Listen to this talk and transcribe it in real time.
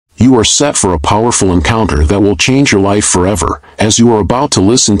You are set for a powerful encounter that will change your life forever, as you are about to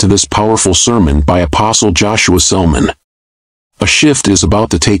listen to this powerful sermon by Apostle Joshua Selman. A shift is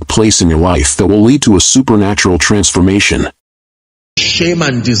about to take place in your life that will lead to a supernatural transformation. Shame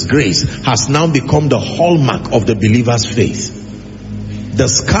and disgrace has now become the hallmark of the believer's faith. The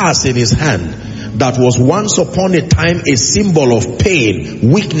scars in his hand that was once upon a time a symbol of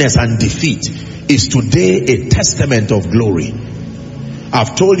pain, weakness and defeat is today a testament of glory.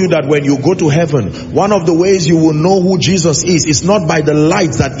 I've told you that when you go to heaven, one of the ways you will know who Jesus is not by the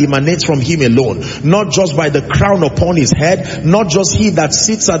light that emanates from him alone, not just by the crown upon his head, not just he that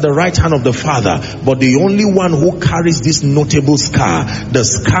sits at the right hand of the Father, but the only one who carries this notable scar, the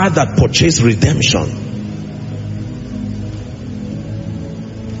scar that purchased redemption.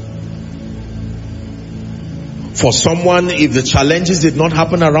 For someone, if the challenges did not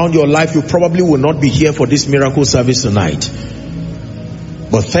happen around your life, you probably will not be here for this miracle service tonight.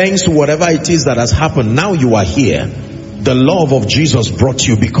 But thanks to whatever it is that has happened, now you are here. The love of Jesus brought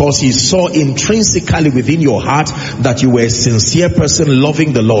you because he saw intrinsically within your heart that you were a sincere person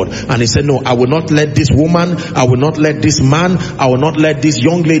loving the Lord. And he said, no, I will not let this woman, I will not let this man, I will not let this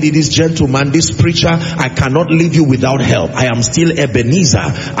young lady, this gentleman, this preacher, I cannot leave you without help. I am still Ebenezer.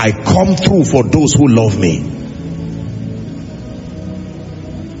 I come through for those who love me.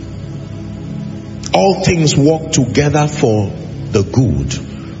 All things work together for the good.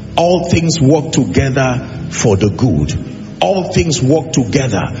 All things work together for the good. All things work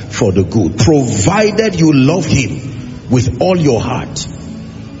together for the good, provided you love him with all your heart.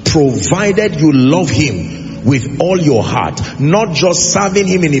 Provided you love him with all your heart, not just serving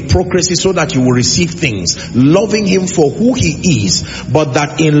him in hypocrisy so that you will receive things, loving him for who he is, but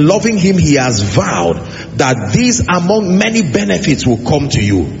that in loving him he has vowed that these among many benefits will come to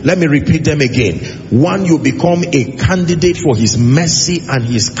you. Let me repeat them again. 1, you become a candidate for his mercy and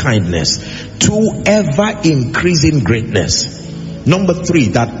his kindness. 2, ever increasing greatness. Number 3,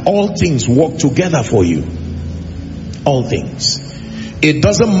 that all things work together for you. All things. It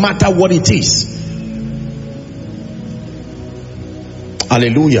doesn't matter what it is.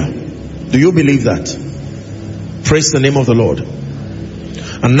 Hallelujah. Do you believe that? Praise the name of the Lord.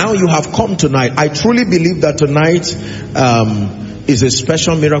 And now you have come tonight. I truly believe that tonight is a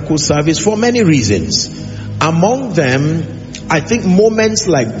special miracle service for many reasons. Among them, I think moments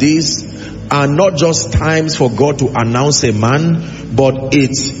like this are not just times for God to announce a man, but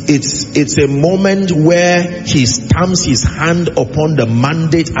it's a moment where he stamps his hand upon the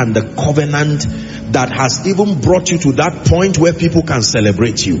mandate and the covenant that has even brought you to that point where people can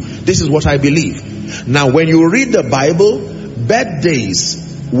celebrate you. This is what I believe. Now, when you read the Bible,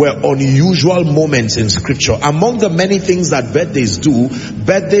 birthdays were unusual moments in scripture. Among the many things that birthdays do,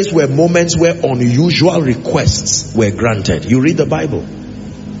 birthdays were moments where unusual requests were granted. You read the Bible.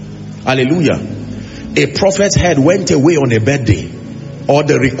 Hallelujah. A prophet's head went away on a birthday, or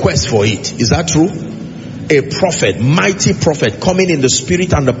the request for it. Is that true? A prophet, mighty prophet, coming in the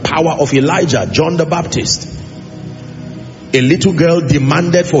spirit and the power of Elijah, John the Baptist. A little girl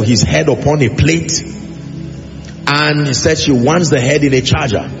demanded for his head upon a plate, and he said she wants the head in a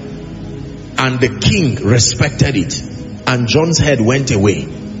charger, and the king respected it, and John's head went away.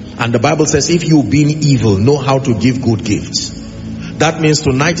 And the Bible says, if you being evil know how to give good gifts. That means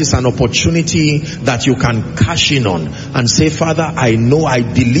tonight is an opportunity that you can cash in on and say, Father, I know I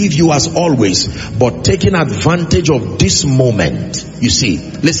believe you as always, but taking advantage of this moment. You see,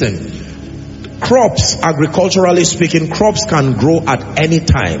 listen, crops, agriculturally speaking, crops can grow at any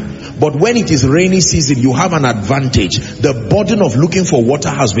time. But when it is rainy season, you have an advantage. The burden of looking for water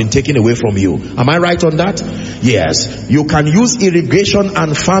has been taken away from you. Am I right on that? Yes. You can use irrigation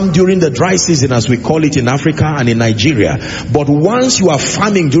and farm during the dry season, as we call it in Africa and in Nigeria. But once you are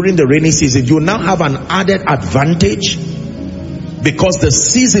farming during the rainy season, you now have an added advantage because the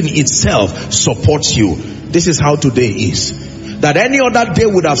season itself supports you. This is how today is. That any other day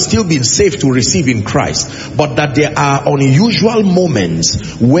would have still been safe to receive in Christ, but that there are unusual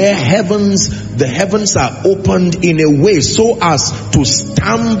moments where the heavens are opened in a way so as to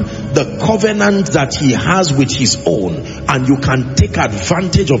stamp the covenant that he has with his own, and you can take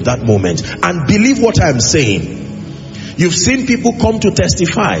advantage of that moment. And believe what I'm saying. You've seen people come to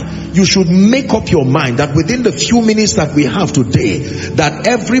testify. You should make up your mind that within the few minutes that we have today, that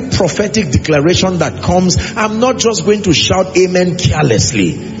every prophetic declaration that comes, I'm not just going to shout amen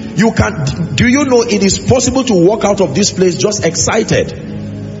carelessly. You can, do you know it is possible to walk out of this place just excited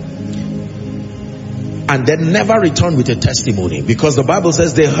and then never return with a testimony? Because the Bible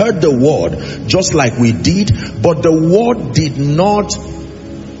says they heard the word just like we did, but the word did not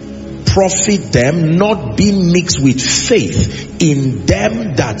profit them, not be mixed with faith in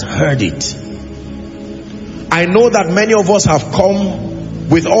them that heard it. I know that many of us have come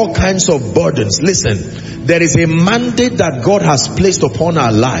with all kinds of burdens. Listen, there is a mandate that God has placed upon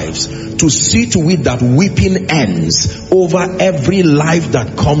our lives to see to it that weeping ends over every life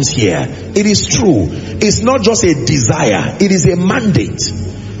that comes here. It is true. It's not just a desire. It is a mandate.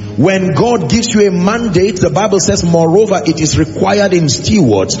 When God gives you a mandate, the Bible says, moreover, it is required in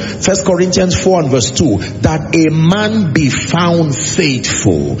stewards, 1 Corinthians 4 and verse 2, that a man be found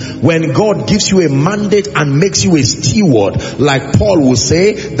faithful. When God gives you a mandate and makes you a steward, like Paul will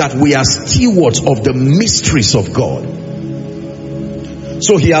say, that we are stewards of the mysteries of God.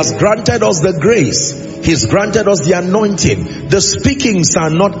 So he has granted us the grace. He's granted us the anointing. The speakings are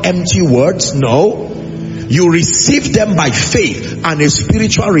not empty words, no. You receive them by faith and a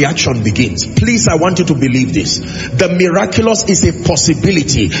spiritual reaction begins. Please, I want you to believe this. The miraculous is a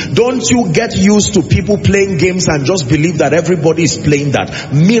possibility. Don't you get used to people playing games and just believe that everybody is playing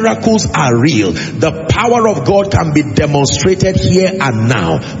that. Miracles are real. The power of God can be demonstrated here and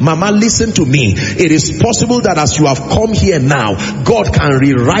now. Mama, listen to me. It is possible that as you have come here now, God can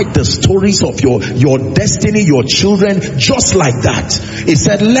rewrite the stories of your destiny, your children, just like that. He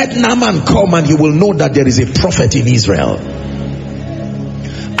said, let Naaman come and he will know that there is a prophet in Israel.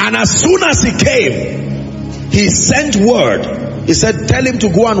 And as soon as he came, he sent word. He said, tell him to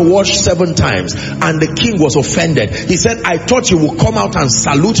go and wash 7 times. And the king was offended. He said, I thought you would come out and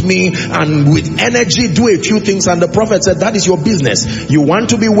salute me and with energy do a few things. And the prophet said, that is your business. You want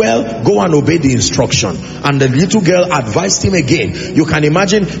to be well, go and obey the instruction. And the little girl advised him again. You can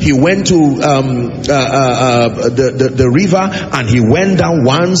imagine he went to the river and he went down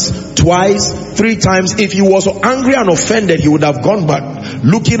once, twice, 3 times. If he was angry and offended, he would have gone back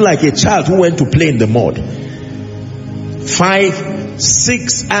looking like a child who went to play in the mud. 5,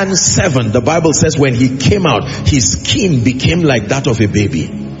 6, and 7, the Bible says when he came out, his skin became like that of a baby.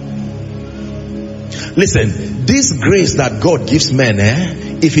 Listen, this grace that God gives men,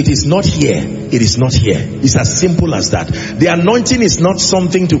 if it is not here, it is not here. It's as simple as that. The anointing is not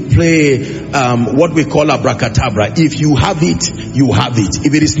something to play what we call abracadabra. If you have it, you have it.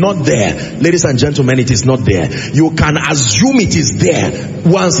 If it is not there, ladies and gentlemen, it is not there. You can assume it is there.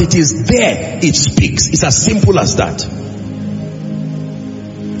 Once it is there, it speaks. It's as simple as that.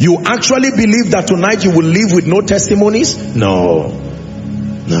 You actually believe that tonight you will live with no testimonies? No.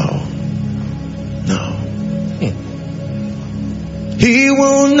 No. No. He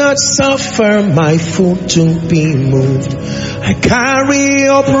will not suffer my foot to be moved. I carry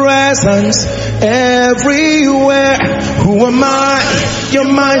your presence everywhere. Who am I? Your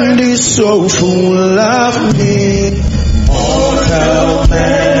mind is so full of me. Mortal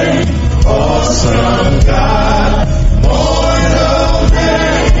man, awesome God. Mortal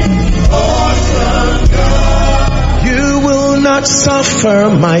man, awesome God. You will not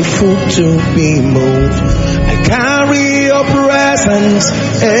suffer my foot to be moved. I carry your presence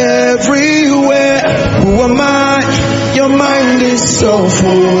everywhere. Who am I? Your mind is so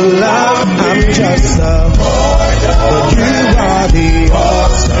full of. I'm just a mortal, but you are the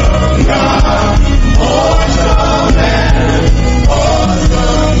awesome God. Mortal man,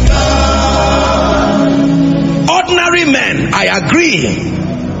 awesome God. Ordinary men, I agree,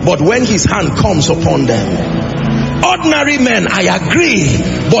 but when his hand comes upon them, ordinary men, I agree,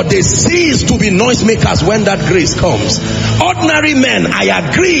 but they cease to be noisemakers when that grace comes. Ordinary men, I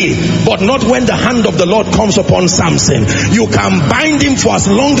agree, but not when the hand of the Lord comes upon Samson. You can bind him for as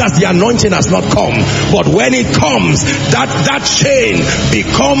long as the anointing has not come, but when it comes, that chain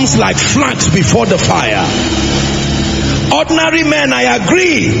becomes like flax before the fire. Ordinary men, I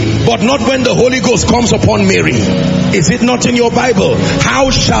agree, but not when the Holy Ghost comes upon Mary. Is it not in your Bible?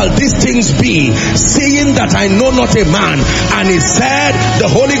 How shall these things be, seeing that I know not a man? And he said, the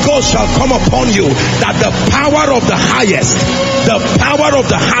Holy Ghost shall come upon you, that the power of the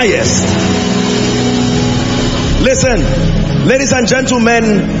highest, listen, ladies and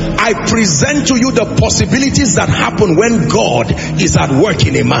gentlemen, I present to you the possibilities that happen when God is at work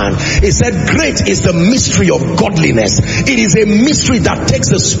in a man. He said, great is the mystery of godliness. It is a mystery that takes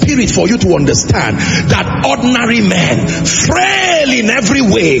the spirit for you to understand that ordinary men, frail in every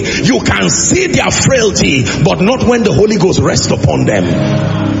way, you can see their frailty, but not when the Holy Ghost rests upon them.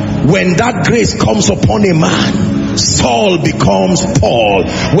 When that grace comes upon a man, Saul becomes Paul.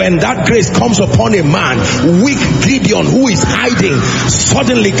 When that grace comes upon a man, weak Gideon who is hiding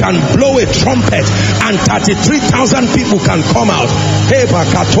suddenly can blow a trumpet and 33,000 people can come out.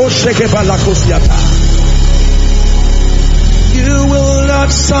 You will not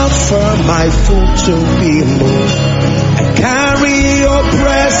suffer my foot to be moved. I carry your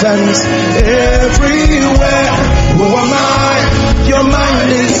presence everywhere. Who am I? Your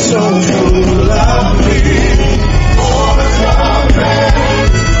mind is so full of me. Awesome man,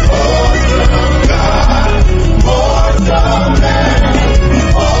 awesome God, awesome man,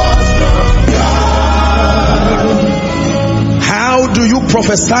 awesome God. How do you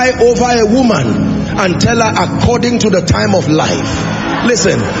prophesy over a woman and tell her according to the time of life?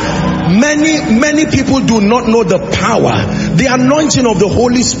 Listen, many people do not know the power. The anointing of the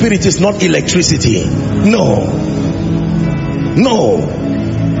Holy Spirit is not electricity. No.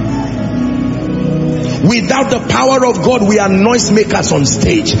 Without the power of God, we are noisemakers on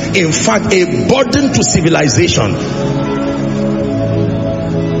stage. In fact, a burden to civilization.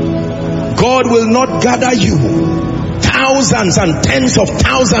 God will not gather you, thousands and tens of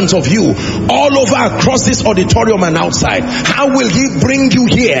thousands of you, all over across this auditorium and outside. How will he bring you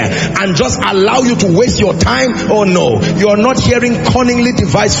here and just allow you to waste your time? Oh no, you are not hearing cunningly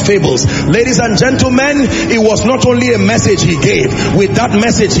devised fables. Ladies and gentlemen, it was not only a message he gave. With that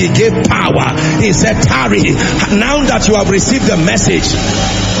message he gave power. He said, tarry, now that you have received the message,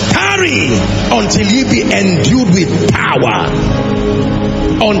 tarry until ye be endued with power.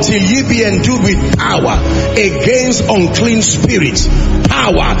 Until ye be endued with power against unclean spirits,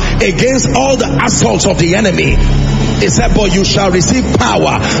 power against all the assaults of the enemy. He said, but you shall receive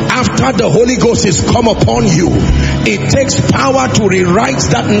power after the Holy Ghost is come upon you. It takes power to rewrite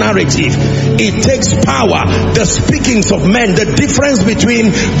that narrative. It takes power. The speakings of men, the difference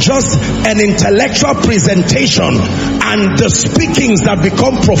between just an intellectual presentation and the speakings that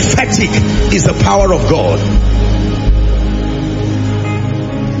become prophetic is the power of God.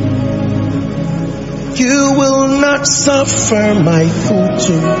 You will not suffer my foot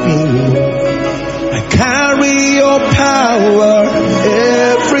to be. I carry your power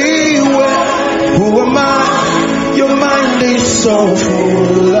everywhere. Who am I? Your mind is so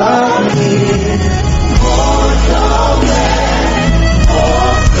full of me. Awesome man,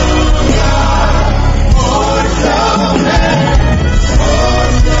 awesome God, awesome man,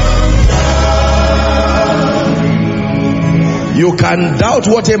 awesome God. You can doubt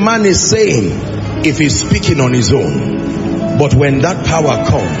what a man is saying if he's speaking on his own. But when that power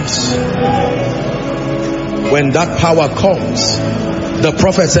comes, the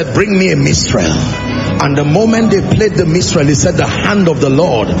prophet said, bring me a minstrel. And the moment they played the minstrel, he said the hand of the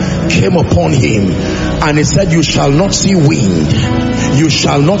Lord came upon him. And he said, you shall not see wind, you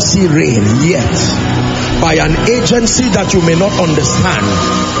shall not see rain yet, by an agency that you may not understand.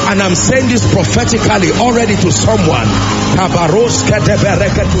 And I'm saying this prophetically already to someone.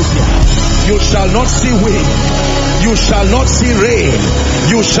 You shall not see wind, you shall not see rain,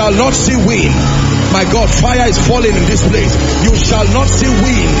 you shall not see wind. My God, fire is falling in this place. You shall not see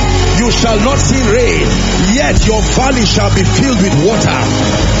wind, you shall not see rain, yet your valley shall be filled with water.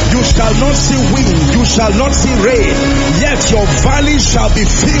 You shall not see wind, you shall not see rain, yet your valley shall be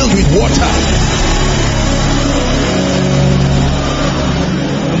filled with water.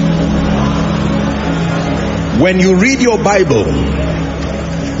 When you read your Bible,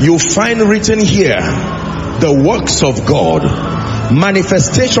 you find written here the works of God,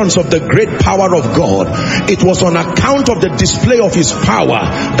 manifestations of the great power of God. It was on account of the display of his power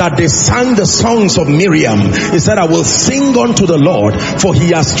that they sang the songs of Miriam. He said, I will sing unto the Lord, for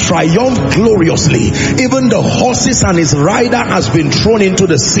he has triumphed gloriously. Even the horses and his rider has been thrown into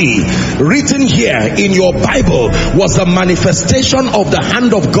the sea. Written here in your Bible was the manifestation of the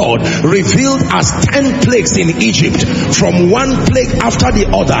hand of God, revealed as 10 plagues in Egypt, from one plague after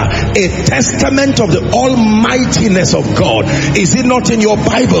the other, a testament of the almightiness of God. Is it not in your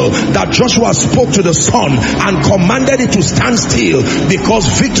Bible that Joshua spoke to the sun and commanded it to stand still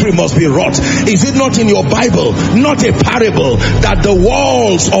because victory must be wrought? Is it not in your Bible, not a parable, that the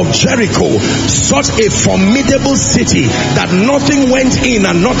walls of Jericho, such a formidable city that nothing went in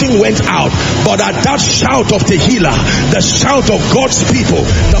and nothing went out, but at that shout of Tehillah, the shout of God's people,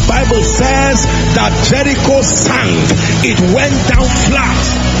 the Bible says that Jericho sank, it went down flat.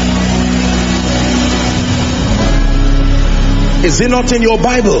 Is it not in your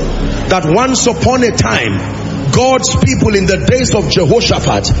Bible that once upon a time, God's people in the days of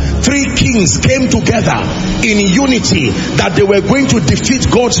Jehoshaphat, 3 kings came together in unity that they were going to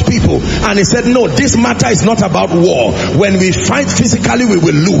defeat God's people, and he said, no, this matter is not about war. When we fight physically, we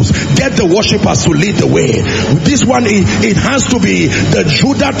will lose. Get the worshippers to lead the way. This one, it has to be the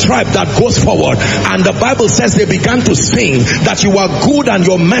Judah tribe that goes forward. And the Bible says they began to sing that you are good and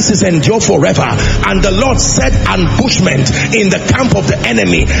your mercies endure forever. And the Lord set ambushment in the camp of the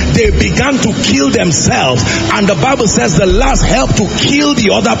enemy. They began to kill themselves, and the Bible says the last helped to kill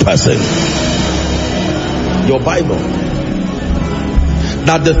the other person. Your Bible.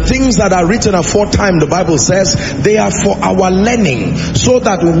 that the things that are written aforetime, the Bible says, they are for our learning, so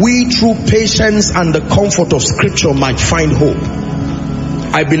that we through patience and the comfort of scripture might find hope.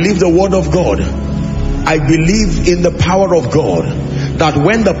 I believe the word of God. I believe in the power of God, that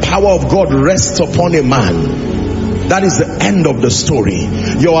when the power of God rests upon a man, that is the end of the story.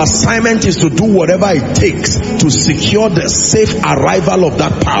 Your assignment is to do whatever it takes to secure the safe arrival of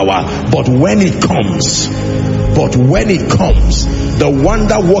that power. But when it comes, the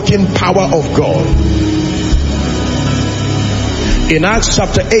wonder-working power of God. In Acts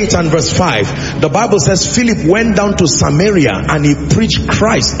chapter 8 and verse 5, the Bible says Philip went down to Samaria and he preached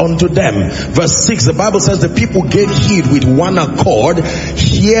Christ unto them. Verse 6, the Bible says the people gave heed with one accord,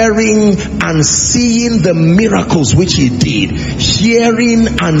 hearing and seeing the miracles which he did.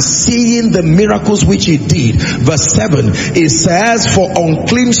 Hearing and seeing the miracles which he did. Verse 7, it says, for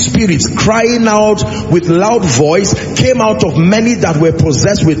unclean spirits crying out with loud voice came out of many that were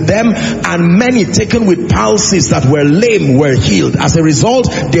possessed with them, and many taken with palsies that were lame were healed. As a result,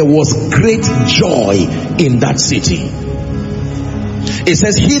 there was great joy in that city. It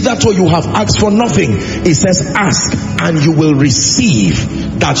says, hitherto you have asked for nothing. It says, ask and you will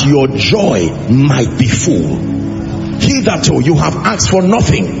receive, that your joy might be full. Hitherto you have asked for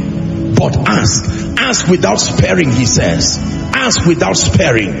nothing, but ask without sparing. He says, ask without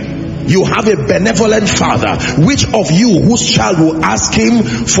sparing. You have a benevolent father. Which of you whose child will ask him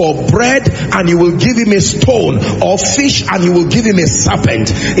for bread and you will give him a stone, or fish and you will give him a serpent?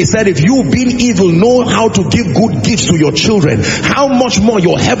 He said, if you being evil know how to give good gifts to your children, how much more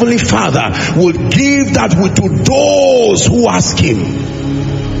your heavenly Father will give that to those who ask him.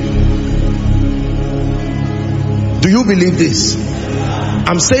 Do you believe this?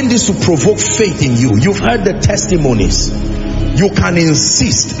 I'm saying this to provoke faith in you. You've heard the testimonies. You can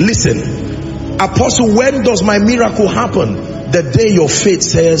insist. Listen, Apostle, when does my miracle happen? The day your faith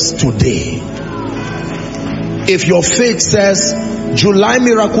says today. If your faith says July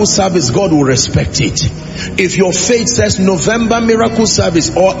miracle service, God will respect it. If your faith says November miracle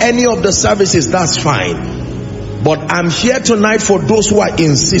service or any of the services, that's fine. But I'm here tonight for those who are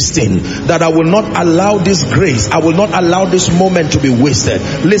insisting that I will not allow this grace, I will not allow this moment to be wasted.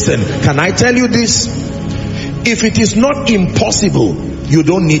 Listen, can I tell you this? If it is not impossible, you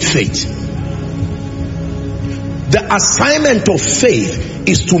don't need faith. The assignment of faith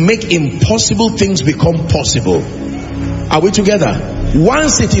is to make impossible things become possible. Are we together?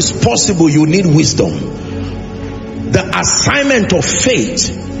 Once it is possible, you need wisdom. The assignment of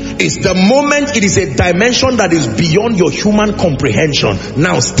faith is the moment it is a dimension that is beyond your human comprehension.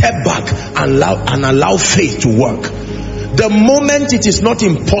 Now step back and allow faith to work. The moment it is not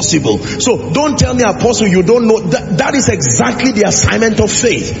impossible. So don't tell me, Apostle, you don't know. That is exactly the assignment of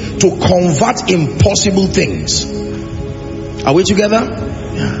faith, to convert impossible things. Are we together?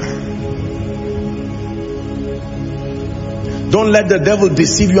 Yeah. Don't let the devil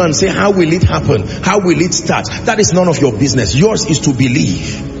deceive you and say, how will it happen? How will it start? That is none of your business. Yours is to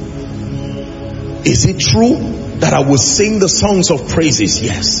believe. Is it true that I will sing the songs of praises?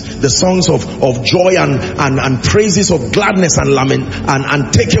 Yes. The songs of joy and praises, of gladness and lament,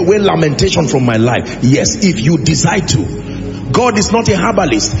 and take away lamentation from my life. Yes, if you decide to. God is not a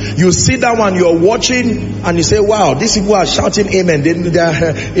herbalist. You sit down and you're watching and you say, wow, these people are shouting amen.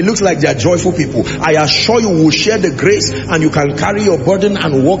 It looks like they're joyful people. I assure you, we'll share the grace and you can carry your burden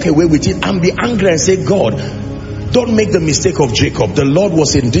and walk away with it and be angry and say, God, don't make the mistake of Jacob. The Lord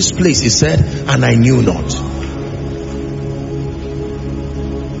was in this place, he said, and I knew not.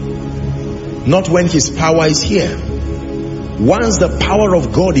 Not when his power is here. Once the power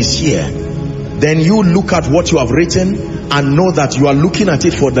of God is here, then you look at what you have written and know that you are looking at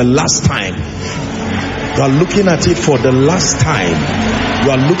it for the last time. You are looking at it for the last time.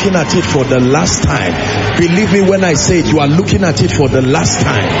 You are looking at it for the last time. Believe me when I say it, you are looking at it for the last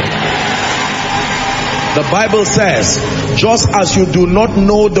time. The Bible says, just as you do not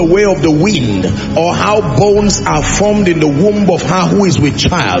know the way of the wind, or how bones are formed in the womb of her who is with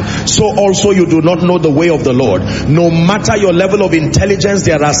child, so also you do not know the way of the Lord. No matter your level of intelligence,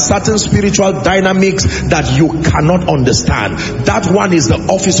 there are certain spiritual dynamics that you cannot understand. That one is the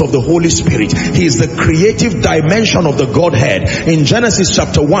office of the Holy Spirit. He is the creative dimension of the Godhead. In Genesis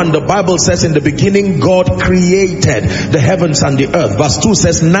chapter 1, the Bible says, in the beginning God created the heavens and the earth. Verse 2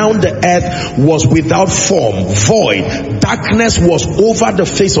 says, now the earth was without form, void. Darkness was over the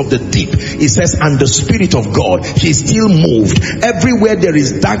face of the deep. It says, and the Spirit of God, he still moved. Everywhere there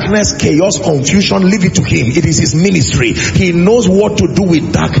is darkness, chaos, confusion, leave it to him. It is his ministry. He knows what to do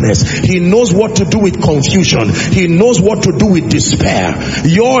with darkness. He knows what to do with confusion. He knows what to do with despair.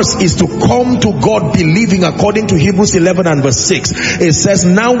 Yours is to come to God believing according to Hebrews 11 and verse 6. It says,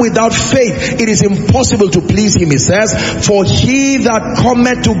 now without faith it is impossible to please him. It says, for he that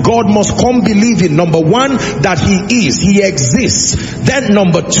cometh to God must come believing, number one, that he is, he exists. Then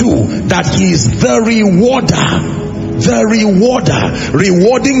number two, that he is the rewarder. The rewarder,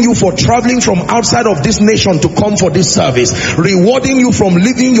 rewarding you for traveling from outside of this nation to come for this service, rewarding you from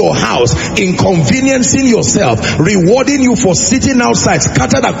leaving your house, inconveniencing yourself, rewarding you for sitting outside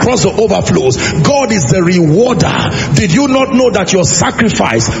scattered across the overflows. God is the rewarder. Did you not know that your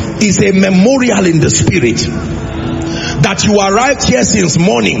sacrifice is a memorial in the spirit? That you arrived here since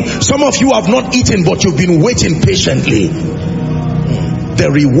morning. Some of you have not eaten, but you've been waiting patiently.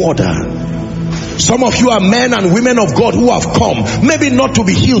 The rewarder. Some of you are men and women of God who have come, maybe not to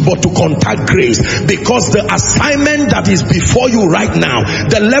be healed, but to contact grace, because the assignment that is before you right now,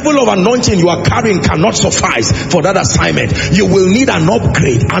 the level of anointing you are carrying cannot suffice for that assignment. You will need an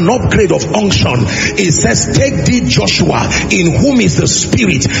upgrade of unction. It says, take thee Joshua, in whom is the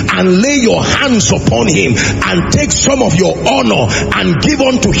Spirit, and lay your hands upon him, and take some of your honor and give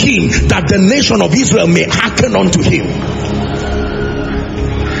unto him, that the nation of Israel may hearken unto him.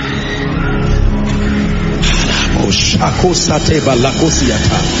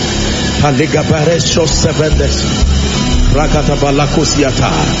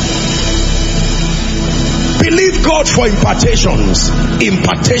 Believe God for impartations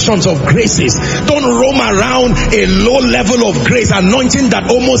of graces. Don't roam around a low level of grace, anointing that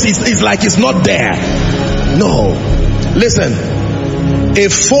almost is like it's not there. No. Listen, a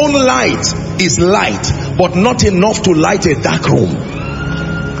phone light is light, but not enough to light a dark room.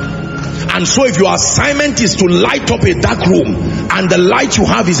 And so if your assignment is to light up a dark room, and the light you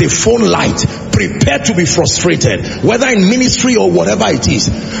have is a phone light, prepare to be frustrated, whether in ministry or whatever it is.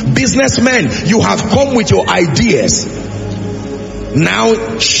 Businessmen, you have come with your ideas.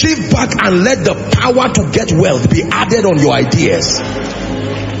 Now shift back and let the power to get wealth be added on your ideas.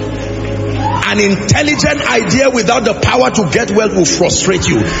 An intelligent idea without the power to get wealth will frustrate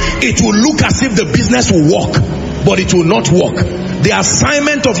you. It will look as if the business will work, but it will not work. The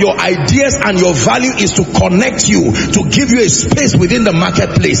assignment of your ideas and your value is to connect you, to give you a space within the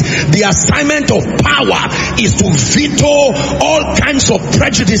marketplace. The assignment of power is to veto all kinds of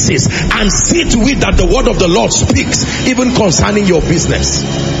prejudices and see to it that the word of the Lord speaks, even concerning your business.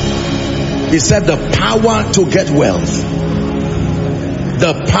 He said the power to get wealth.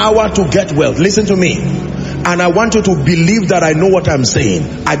 The power to get wealth. Listen to me. And I want you to believe that I know what I'm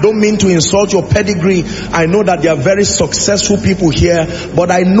saying. I don't mean to insult your pedigree. I know that there are very successful people here,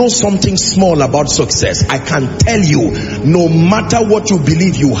 but I know something small about success. I can tell you, no matter what you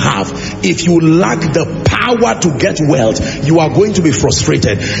believe you have, if you lack the power to get wealth, you are going to be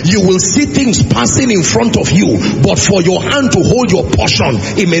frustrated. You will see things passing in front of you, but for your hand to hold your portion,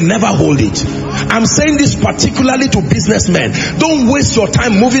 it may never hold it. I'm saying this particularly to businessmen. Don't waste your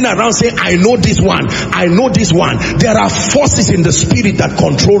time moving around saying, I know this one, I know this one. There are forces in the spirit that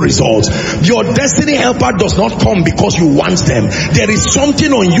control results. Your destiny helper does not come because you want them. There is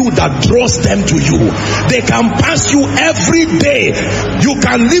something on you that draws them to you. They can pass you every day. You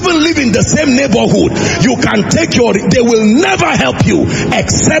can even live in the same neighborhood. You can take they will never help you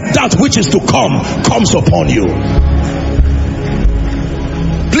except that which is to come comes upon you.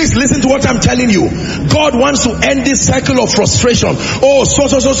 Please listen to what I'm telling you. God wants to end this cycle of frustration. Oh,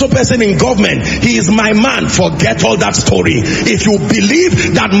 so person in government, he is my man. Forget all that story. If you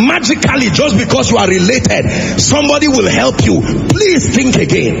believe that magically, just because you are related, somebody will help you, please think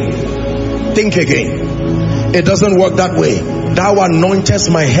again. Think again. It doesn't work that way. Thou anointest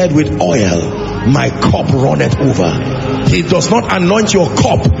my head with oil, my cup runneth over. He does not anoint your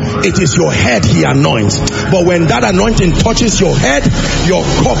cup, it is your head he anoints. But when that anointing touches your head, your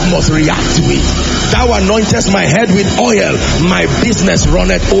cup must react to it. Thou anointest my head with oil, my business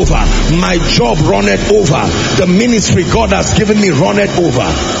runneth over, my job runneth over, the ministry God has given me runneth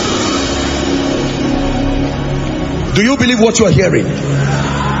over. Do you believe what you are hearing?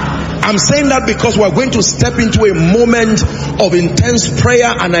 I'm saying that because we're going to step into a moment of intense prayer,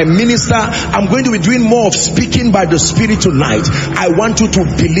 and I minister. I'm going to be doing more of speaking by the Spirit tonight. I want you to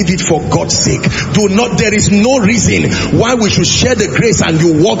believe it for God's sake. There is no reason why we should share the grace and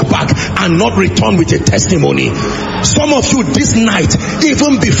you walk back and not return with a testimony. Some of you this night,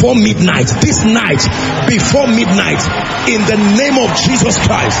 even before midnight, in the name of Jesus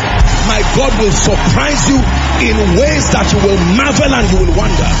Christ, my God will surprise you in ways that you will marvel and you will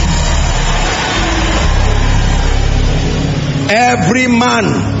wonder. Every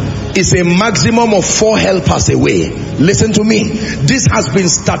man is a maximum of 4 helpers away. Listen to me. This has been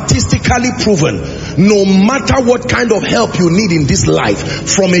statistically proven. No matter what kind of help you need in this life,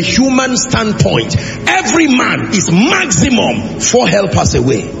 from a human standpoint, every man is maximum 4 helpers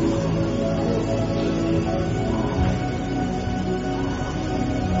away.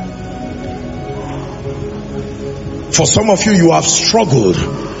 For some of you, you have struggled,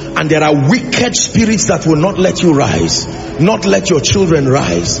 and there are wicked spirits that will not let you rise, not let your children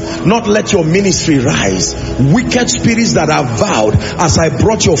rise, not let your ministry rise. Wicked spirits that have vowed, as I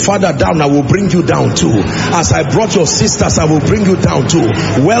brought your father down, I will bring you down too. As I brought your sisters, I will bring you down too.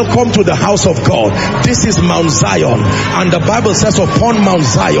 Welcome to the house of God. This is Mount Zion, and the Bible says upon Mount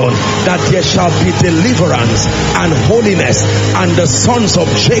Zion that there shall be deliverance and holiness, and the sons of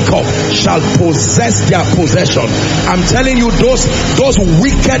Jacob shall possess their possession. I'm telling you, those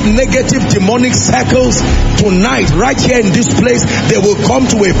wicked, negative, demonic circles tonight, right here in this place, they will come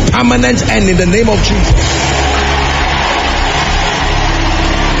to a permanent end in the name of Jesus.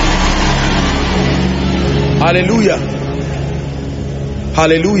 Hallelujah.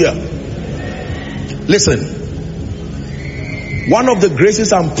 Hallelujah. Listen, one of the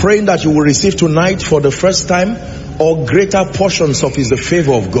graces I'm praying that you will receive tonight for the first time, or greater portions of, is the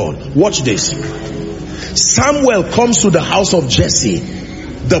favor of God. Watch this. Samuel comes to the house of Jesse.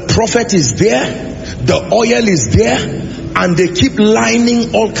 The prophet is there, the oil is there, and they keep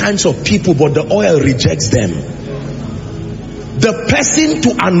lining all kinds of people, but the oil rejects them. The person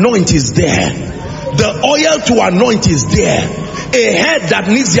to anoint is there, the oil to anoint is there. A head that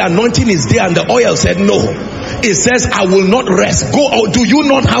needs the anointing is there, and the oil said no. It says, I will not rest. Go, or do you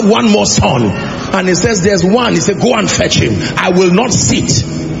not have one more son? And it says there's one. He said, go and fetch him. I will not sit.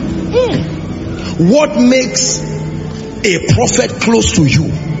 What makes a prophet close to you,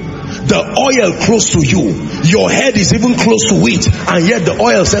 the oil close to you, your head is even close to it, and yet the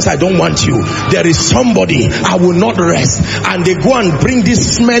oil says, I don't want you. There is somebody, I will not rest. And they go and bring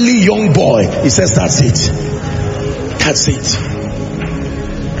this smelly young boy. He says, that's it. That's it.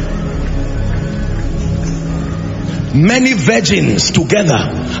 Many virgins together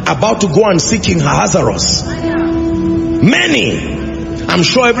about to go and seek King Ahasuerus. Many. I'm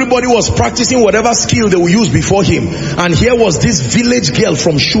sure everybody was practicing whatever skill they will use before him. And here was this village girl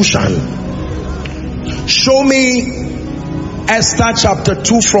from Shushan. Show me Esther chapter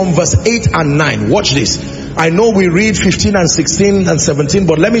 2 from verse 8 and 9. Watch this. I know we read 15 and 16 and 17,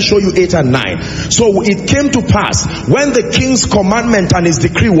 but let me show you 8 and 9. So it came to pass, when the king's commandment and his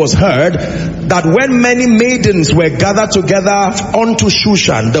decree was heard, that when many maidens were gathered together unto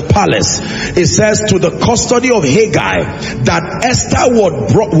Shushan, the palace, it says, to the custody of Haggai, that Esther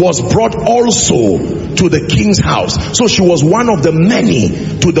was brought also to the king's house. So she was one of the many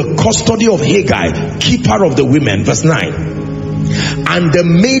to the custody of Haggai, keeper of the women. Verse 9. And the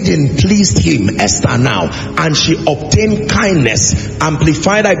maiden pleased him, Esther now, and she obtained kindness.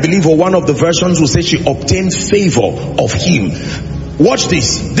 Amplified, I believe, or one of the versions will say she obtained favor of him. Watch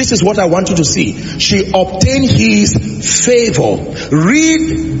this. This is what I want you to see. She obtained his favor.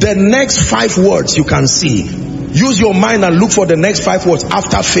 Read the next 5 words you can see. Use your mind and look for the next 5 words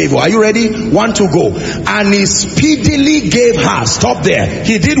after favor. Are you ready? 1 to go. And he speedily gave her. Stop there.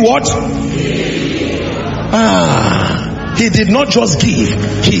 He did what? He did not just give,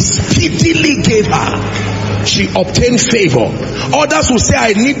 he speedily gave her. She obtained favor. Others will say,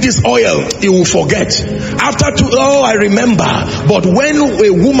 I need this oil. He will forget. After 2, oh, I remember. But when a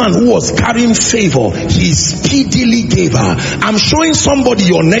woman who was carrying favor, he speedily gave her. I'm showing somebody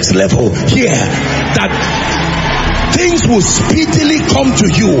your next level here, that things will speedily come to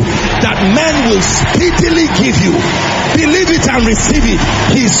you, that men will speedily give you. Believe it and receive it.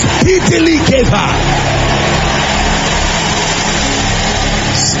 He speedily gave her.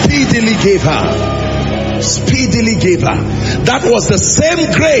 Speedily gave her. Speedily gave her. That was the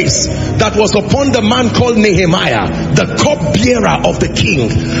same grace that was upon the man called Nehemiah, the cupbearer of the king.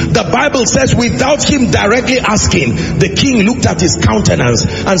 The Bible says, without him directly asking, the king looked at his countenance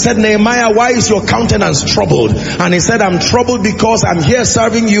and said, Nehemiah, why is your countenance troubled? And he said, I'm troubled because I'm here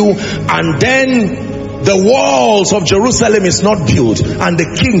serving you. And then The walls of Jerusalem is not built, and the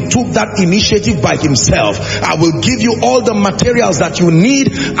king took that initiative by himself. I will give you all the materials that you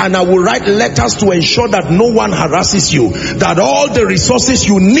need, and I will write letters to ensure that no one harasses you, that all the resources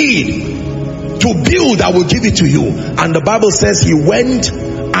you need to build, I will give it to you. And the Bible says he went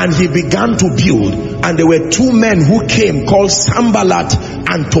and he began to build, and there were two men who came called Sanballat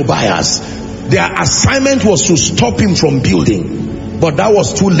and Tobias. Their assignment was to stop him from building. But that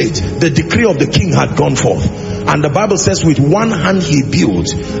was too late. The decree of the king had gone forth. And the Bible says with one hand he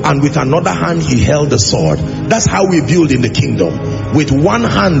built, and with another hand he held the sword. That's how we build in the kingdom. With one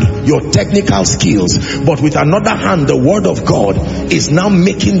hand your technical skills, but with another hand the word of God is now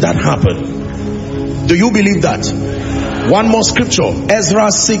making that happen. Do you believe that? One more scripture, Ezra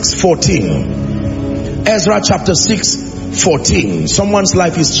 6:14. Ezra chapter 6:14. Someone's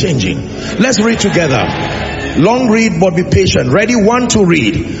life is changing. Let's read together. Long read, but be patient. Ready? 1 to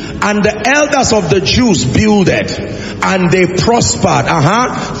read. And the elders of the Jews builded, and they prospered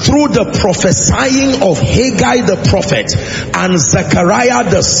through the prophesying of Haggai the prophet and Zechariah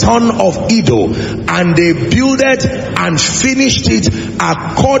the son of Iddo. And they builded and finished it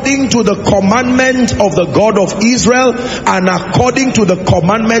according to the commandment of the God of Israel, and according to the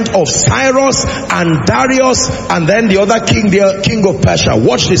commandment of Cyrus and Darius, and then the other king, the king of Persia.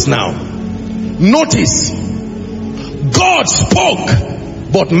 Watch this now. Notice, God spoke,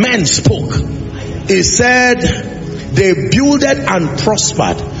 but men spoke. He said they builded and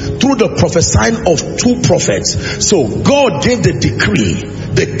prospered through the prophesying of two prophets. So God gave the decree,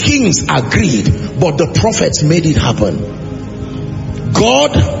 the kings agreed, but the prophets made it happen.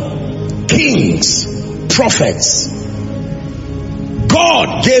 God, kings, prophets.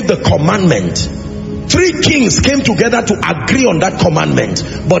 God gave the commandment. 3 kings came together to agree on that commandment,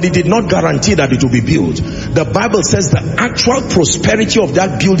 but it did not guarantee that it will be built. The Bible says the actual prosperity of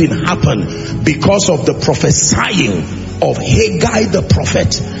that building happened because of the prophesying of Haggai the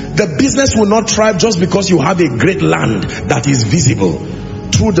prophet. The business will not thrive just because you have a great land that is visible.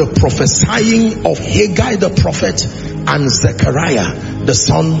 Through the prophesying of Haggai the prophet and Zechariah the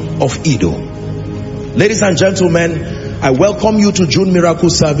son of Iddo. Ladies and gentlemen, I welcome you to June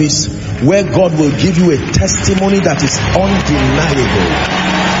Miracle Service, where God will give you a testimony that is undeniable.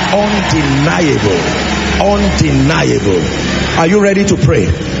 Undeniable. Are you ready to pray?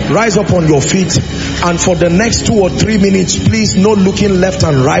 Rise up on your feet, and for the next 2 or 3 minutes, please, no looking left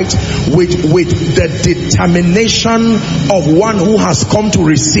and right, with the determination of one who has come to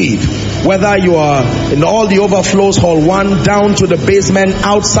receive. Whether you are in all the overflows, hall 1, down to the basement,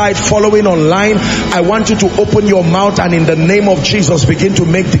 outside, following online, I want you to open your mouth and in the name of Jesus begin to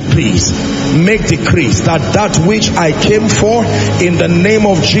make decrees. Make decrees that which I came for, in the name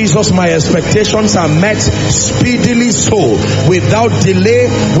of Jesus, my expectations are met speedily, so without delay,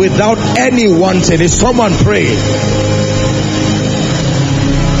 without any wanting. Is someone praying?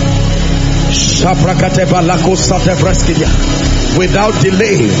 Without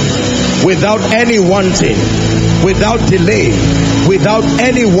delay, without any wanting, without delay, without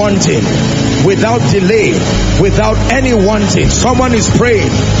any wanting, without delay, without any wanting. Someone is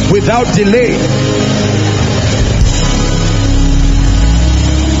praying. Without delay,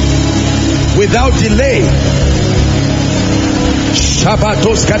 without delay.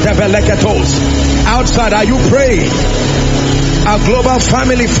 Outside, are you praying? Our global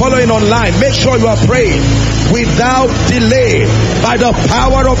family following online, make sure you are praying without delay by the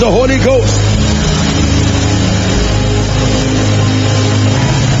power of the Holy Ghost.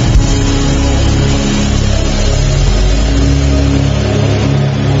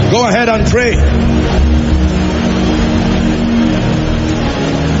 Go ahead and pray.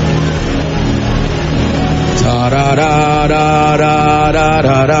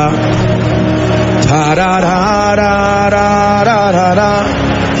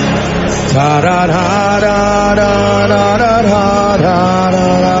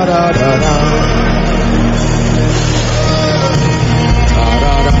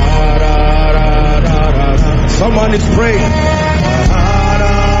 Someone is praying.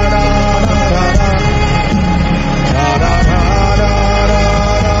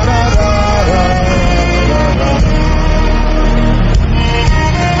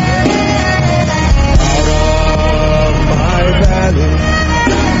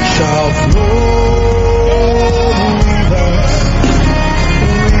 Shall flow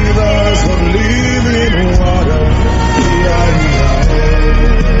rivers of living water.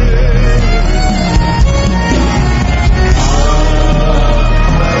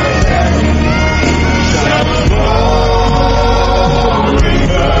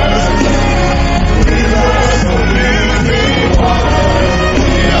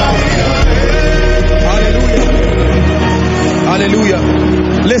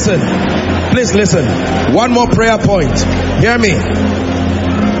 Please listen. One more prayer point. Hear me.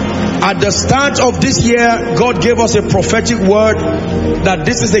 At the start of this year, God gave us a prophetic word that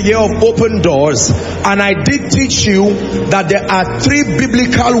this is the year of open doors. And I did teach you that there are 3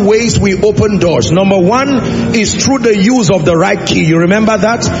 biblical ways we open doors. Number 1 is through the use of the right key. You remember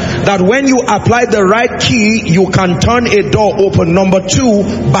that? That when you apply the right key, you can turn a door open. Number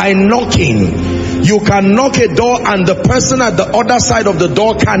 2, by knocking. You can knock a door and the person at the other side of the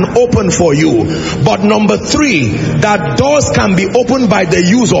door can open for you. But number 3, that doors can be opened by the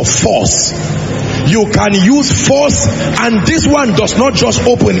use of force. You can use force, and this one does not just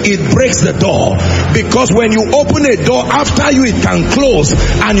open, it breaks the door. Because when you open a door, after you it can close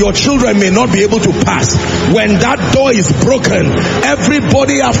and your children may not be able to pass. When that door is broken,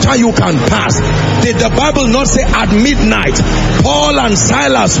 everybody after you can pass. Did the Bible not say at midnight Paul and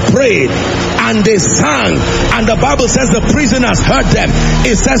Silas prayed and they sang, and the Bible says the prisoners heard them?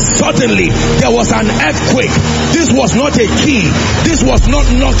 It says suddenly there was an earthquake. This was not a key, this was not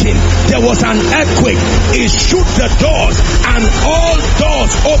knocking, there was an earthquake. It shook the doors and all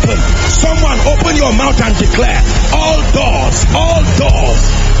doors open. Someone open your mouth and declare, all doors, all doors,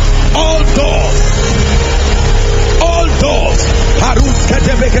 all doors, all doors.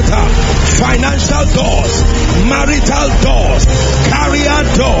 Financial doors, marital doors, career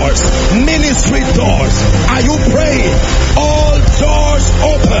doors, ministry doors. Are you praying? All doors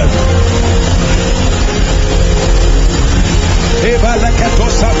open.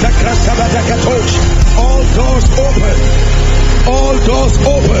 All doors open. All doors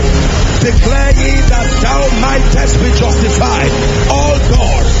open. Declare ye that thou mightest be justified. All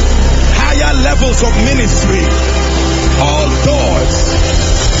doors. Higher levels of ministry. All doors.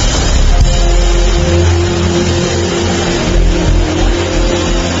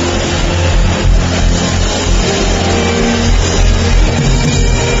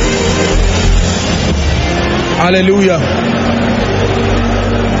 Hallelujah.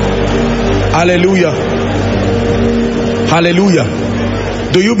 Hallelujah. Hallelujah.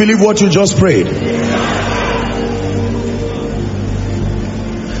 Do you believe what you just prayed?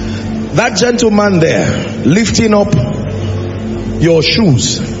 That gentleman there lifting up your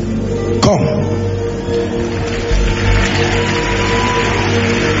shoes, come.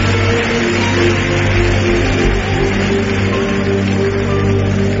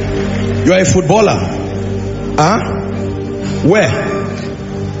 You are a footballer. Huh? Where?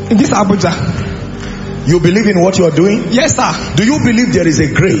 In this Abuja. You believe in what you are doing? Yes, sir. Do you believe there is a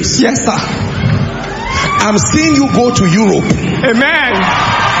grace? Yes, sir. I'm seeing you go to Europe. Amen.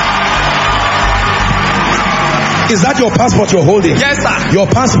 Is that your passport you're holding? Yes, sir. Your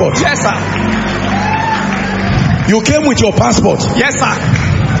passport? Yes, sir. You came with your passport? Yes, sir.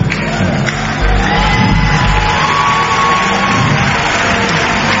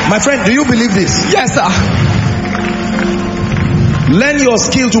 My friend, do you believe this? Yes, sir. Learn your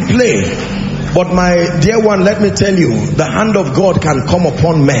skill to play. But my dear one, let me tell you, the hand of God can come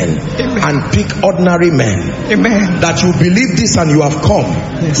upon men. Amen. And pick ordinary men. Amen. That you believe this and you have come.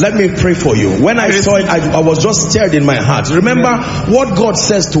 Yes. Let me pray for you. When I saw it, I was just stirred in my heart. Remember, what God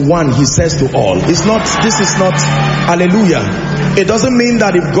says to one, He says to all. It's not, this is not, hallelujah. It doesn't mean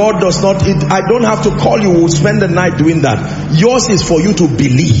that if God does not, I don't have to call you, we'll spend the night doing that. Yours is for you to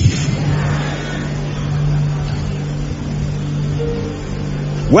believe.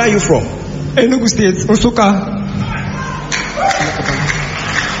 Where are you from? Enugu State, Osuka.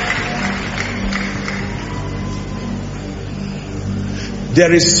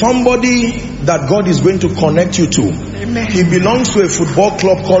 There is somebody that God is going to connect you to. Amen. He belongs to a football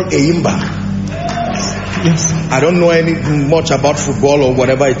club called Eyimba. Yes. I don't know much about football or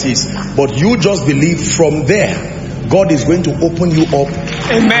whatever it is, but you just believe from there, God is going to open you up.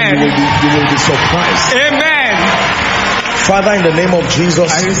 Amen. You will be surprised. Amen. Father, in the name of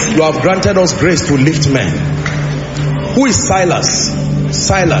Jesus, you have granted us grace to lift men. Who is Silas?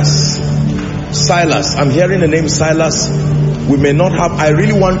 Silas. I'm hearing the name Silas. We may not have, I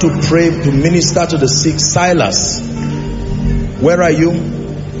really want to pray to minister to the sick. Silas, where are you?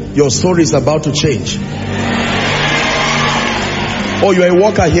 Your story is about to change. Oh, you're a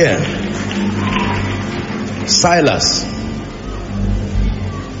worker here. Silas.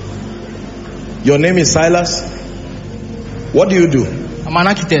 Your name is Silas? What do you do? I'm an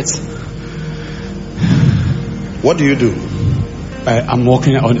architect. What do you do? I'm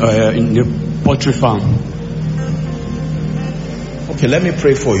working on in the poultry farm. Okay, let me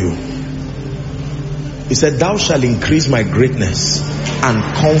pray for you. He said, thou shalt increase my greatness and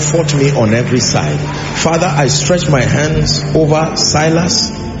comfort me on every side. Father, I stretch my hands over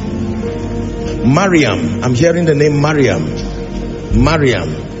Silas. Mariam, I'm hearing the name Mariam.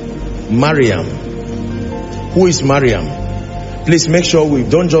 Mariam. Who is Mariam? Please make sure we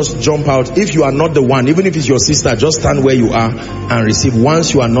don't just jump out. If you are not the one, even if it's your sister, just stand where you are and receive.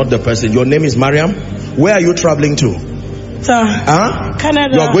 Once you are not the person. Your name is Mariam. Where are you traveling to? Sir.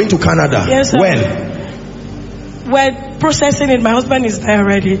 Canada. You are going to Canada? Yes, sir. When? We're processing it. My husband is there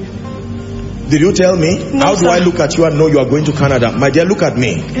already. Did you tell me? No, How do I look at you and know you are going to Canada? My dear, look at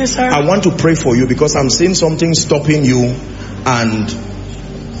me. Yes, sir. I want to pray for you because I'm seeing something stopping you, and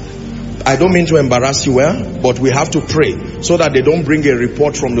I don't mean to embarrass you, but we have to pray so that they don't bring a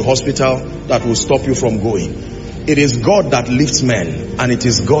report from the hospital that will stop you from going. It is God that lifts men, and it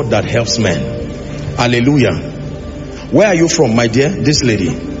is God that helps men. Hallelujah. Where are you from, my dear? This lady.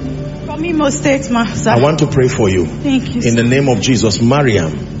 From Imo State, sir. I want to pray for you. Thank you, in the name of Jesus.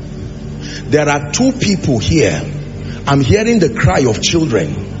 Mariam, there are two people here. I'm hearing the cry of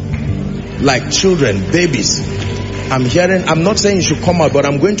children, like children, babies. I'm not saying you should come out, but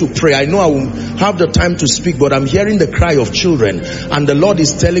I'm going to pray. I know I will have the time to speak, but I'm hearing the cry of children, and the Lord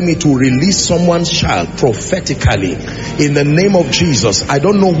is telling me to release someone's child prophetically in the name of Jesus. I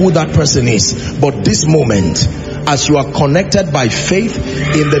don't know who that person is, but this moment, as you are connected by faith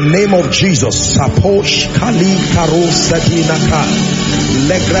in the name of Jesus,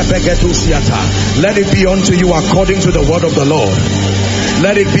 let it be unto you according to the word of the Lord.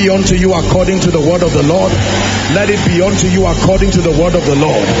 Let it be unto you according to the word of the Lord. Let it be unto you according to the word of the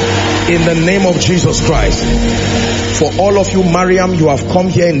Lord. In the name of Jesus Christ. For all of you, Mariam, you have come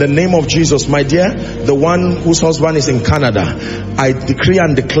here in the name of Jesus. My dear, the one whose husband is in Canada, I decree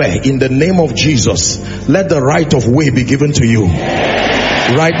and declare in the name of Jesus, let the right of way be given to you.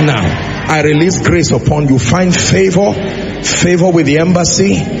 Right now, I release grace upon you. Find favor with the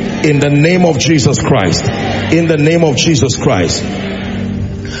embassy in the name of Jesus Christ. In the name of Jesus Christ.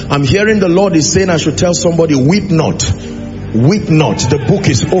 I'm hearing the Lord is saying I should tell somebody, weep not. Weep not, the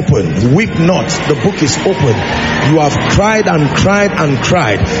book is open. Weep not, the book is open. You have cried and cried and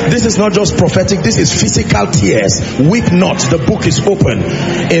cried. This is not just prophetic, this is physical tears. Weep not, the book is open.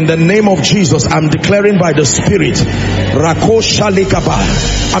 In the name of Jesus, I'm declaring by the Spirit,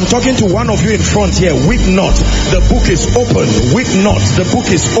 I'm talking to one of you in front here. Weep not, the book is open. Weep not, the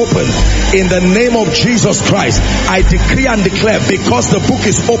book is open. In the name of Jesus Christ, I decree and declare, because the book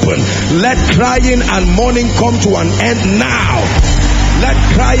is open, let crying and mourning come to an end now. Let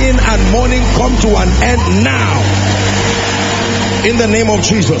crying and mourning come to an end now. In the name of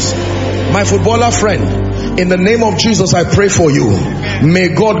Jesus. My footballer friend, in the name of Jesus, I pray for you. May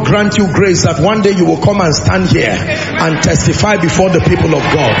God grant you grace that one day you will come and stand here and testify before the people of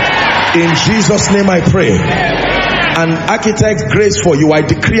God. In Jesus' name I pray. And architect, grace for you. I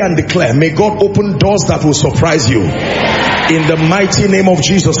decree and declare, may God open doors that will surprise you. In the mighty name of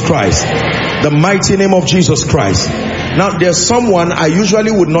Jesus Christ. The mighty name of Jesus Christ. Now there's someone I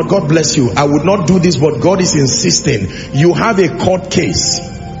usually would not, God bless you, I would not do this, but God is insisting. You have a court case.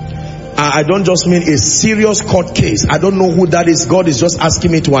 I don't just mean a serious court case. I don't know who that is. God is just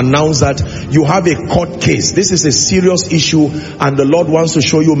asking me to announce that you have a court case. This is a serious issue and the Lord wants to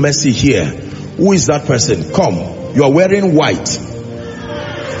show you mercy here. Who is that person? Come. You are wearing white.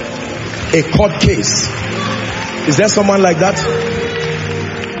 A court case. Is there someone like that?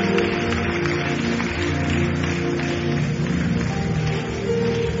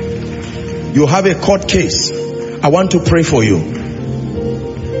 You have a court case. I want to pray for you.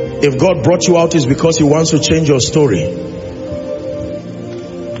 If God brought you out, it's because He wants to change your story.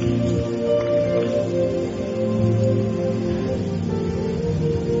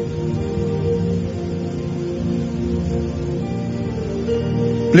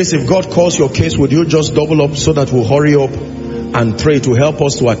 Please, if God calls your case, would you just double up so that we'll hurry up and pray to help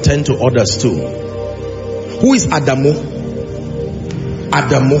us to attend to others too. Who is Adamu?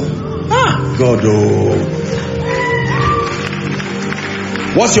 Adamu. God, oh.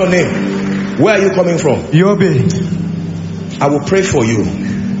 What's your name? Where are you coming from? Yobe. I will pray for you.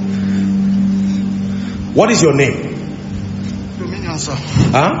 What is your name? Dominion, sir.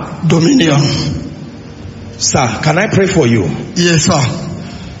 Huh? Dominion. Sir, can I pray for you? Yes, sir.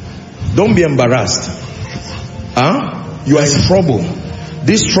 Don't be embarrassed. Huh? You are in trouble.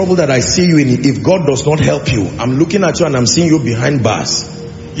 This trouble that I see you in, if God does not help you, I'm looking at you and I'm seeing you behind bars.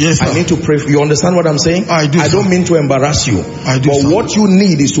 Yes, sir. I need to pray for you. You understand what I'm saying? I do. I don't mean to embarrass you. I do. But what you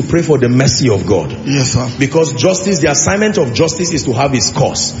need is to pray for the mercy of God. Yes, sir. Because justice, the assignment of justice is to have its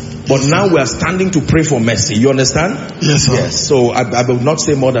cause. But now we are standing to pray for mercy. You understand? Yes, sir. Yes. So I will not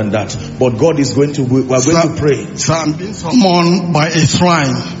say more than that. But God is going to, we are going to pray. Sir, I'm being summoned by a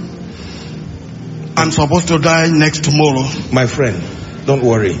shrine. I'm supposed to die next tomorrow. My friend, don't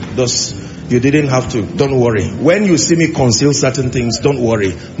worry. Just You didn't have to. Don't worry. When you see me conceal certain things, don't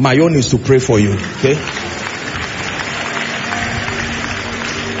worry. My own is to pray for you. Okay?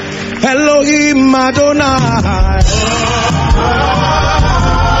 Elohim Adonai.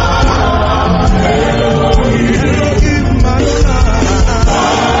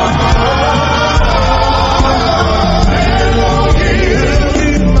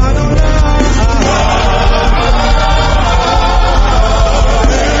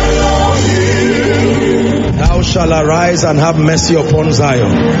 Shall arise and have mercy upon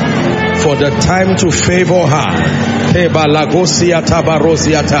Zion, for the time to favor her.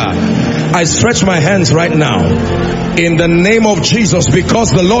 I stretch my hands right now in the name of Jesus,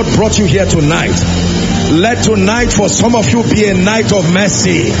 because the Lord brought you here tonight. Let tonight for some of you be a night of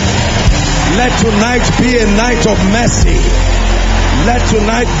mercy. Let tonight be a night of mercy. Let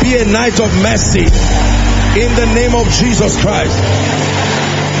tonight be a night of mercy in the name of Jesus Christ.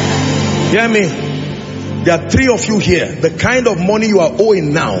 Hear me? There are 3 of you here. The kind of money you are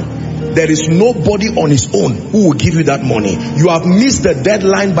owing now, there is nobody on his own who will give you that money. You have missed the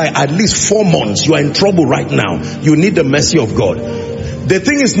deadline by at least 4 months. You are in trouble right now. You need the mercy of God. The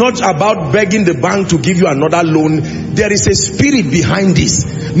thing is not about begging the bank to give you another loan. There is a spirit behind this.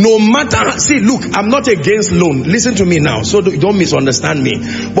 No matter, see, look, I'm not against loan. Listen to me now, so don't misunderstand me.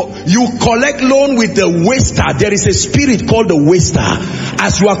 But you collect loan with the waster. There is a spirit called the waster.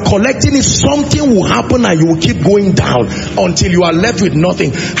 As you are collecting it, something will happen and you will keep going down until you are left with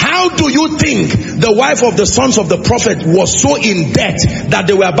nothing. How do you think the wife of the sons of the prophet was so in debt that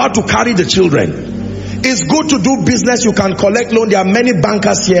they were about to carry the children? It's good to do business. You can collect loan. There are many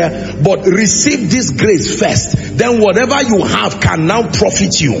bankers here, but receive this grace first. Then whatever you have can now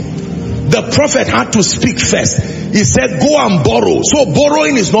profit you. The prophet had to speak first. He said, go and borrow. So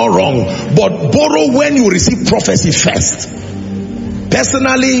borrowing is not wrong, but borrow when you receive prophecy first.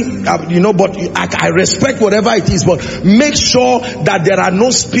 Personally, but I respect whatever it is, but make sure that there are no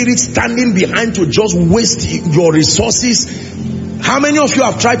spirits standing behind to just waste your resources. How many of you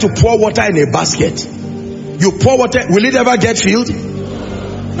have tried to pour water in a basket? You pour water, will it ever get filled?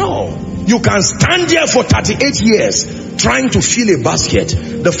 No. You can stand there for 38 years trying to fill a basket.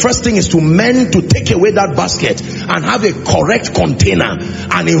 The first thing is to mend, to take away that basket and have a correct container,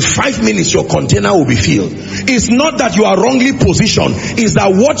 and in 5 minutes your container will be filled. It's not that you are wrongly positioned, it's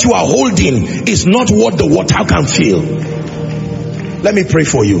that what you are holding is not what the water can fill. Let me pray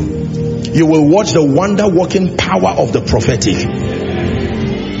for you. You will watch the wonder working power of the prophetic.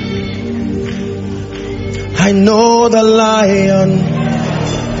 I know the lion,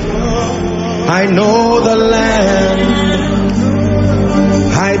 I know the lamb,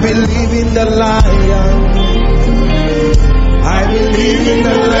 I believe in the lion, I believe in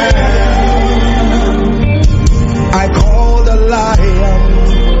the lamb, I call the lion,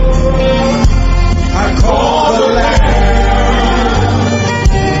 I call the lamb,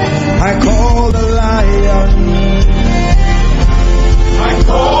 I call the lion, I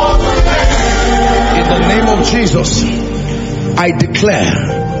call the lamb. In the name of Jesus, I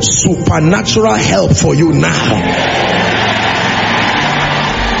declare supernatural help for you now.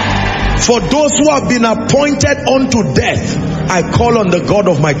 For those who have been appointed unto death, I call on the God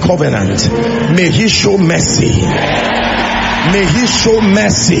of my covenant. May he show mercy. May he show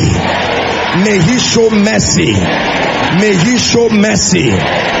mercy. May he show mercy. May he show mercy.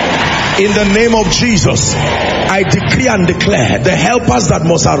 In the name of Jesus, I decree and declare the helpers that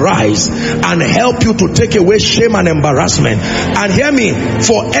must arise and help you to take away shame and embarrassment. And hear me,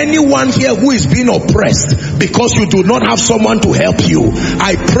 for anyone here who is being oppressed because you do not have someone to help you,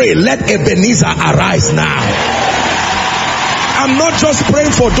 I pray, let Ebenezer arise now. I'm not just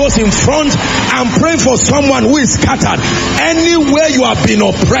praying for those in front, I'm praying for someone who is scattered. Anywhere you have been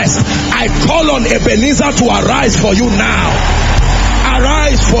oppressed, I call on Ebenezer to arise for you now.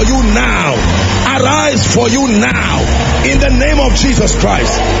 Arise for you now. Arise for you now. In the name of Jesus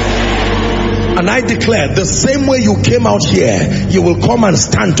Christ. And I declare, the same way you came out here, you will come and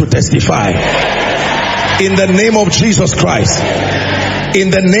stand to testify. In the name of Jesus Christ. In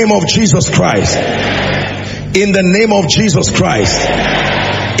the name of Jesus Christ. In the name of Jesus Christ.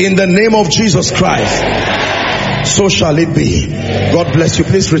 In the name of Jesus Christ. So shall it be. God bless you.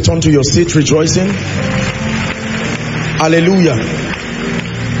 Please return to your seat rejoicing. Hallelujah.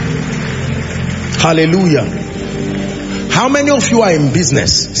 Hallelujah. How many of you are in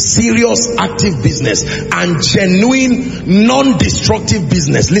business, serious, active business, and genuine, non-destructive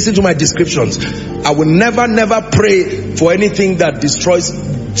business? Listen to my descriptions. I will never pray for anything that destroys.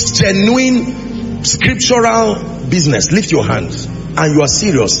 Genuine, scriptural business. Lift your hands. And you are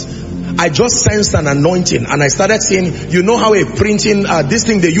serious. I just sensed an anointing, and I started saying, you know how a printing, this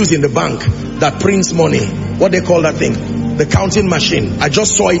thing they use in the bank that prints money, what they call that thing? The counting machine. I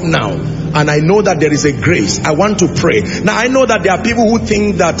just saw it now, and I know that there is a grace. I want to pray. Now I know that there are people who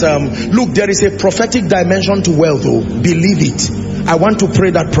think that, look, there is a prophetic dimension to wealth. Oh, believe it. I want to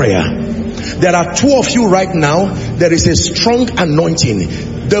pray that prayer. There are two of you right now. There is a strong anointing.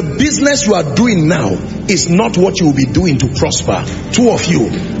 The business you are doing now is not what you will be doing to prosper. Two of you,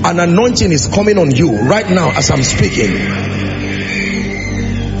 an anointing is coming on you right now as I'm speaking.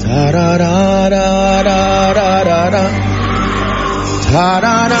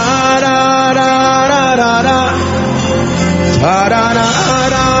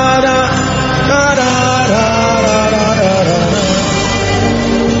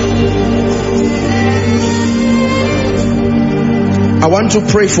 I want to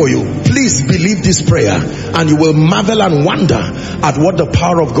pray for you. Please believe this prayer, and you will marvel and wonder at what the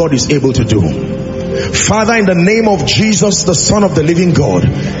power of God is able to do. Father, in the name of Jesus, the Son of the living God,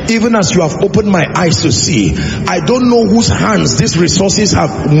 even as you have opened my eyes to see, I don't know whose hands these resources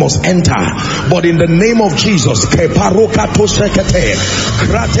must enter, but in the name of Jesus, in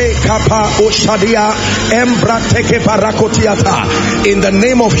the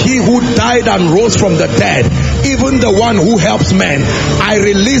name of He who died and rose from the dead, even the one who helps men, I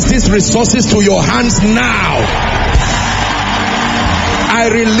release these resources to your hands now. I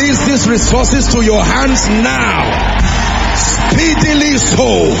release these resources to your hands now. Speedily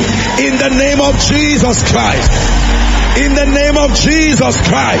so. In the name of Jesus Christ. In the name of Jesus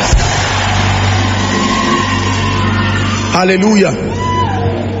Christ. Hallelujah.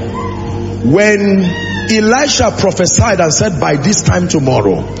 When Elisha prophesied and said, by this time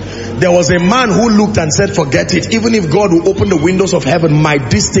tomorrow, there was a man who looked and said, forget it. Even if God will open the windows of heaven,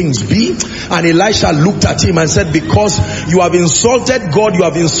 might these things be? And Elisha looked at him and said, because you have insulted God, you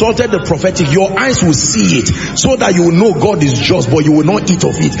have insulted the prophetic, your eyes will see it, so that you will know God is just, but you will not eat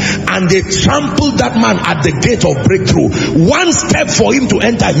of it. And they trampled that man at the gate of breakthrough. One step for him to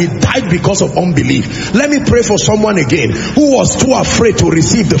enter, he died because of unbelief. Let me pray for someone again who was too afraid to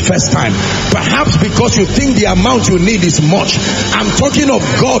receive the first time. Perhaps because you think the amount you need is much. I'm talking of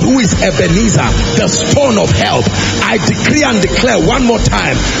God who is Ebenezer, the stone of help. I decree and declare one more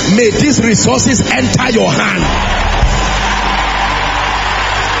time, may these resources enter your hand.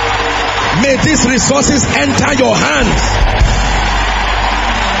 May these resources enter your hands.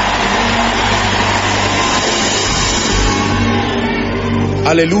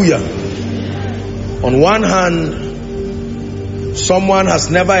 Hallelujah. On one hand, someone has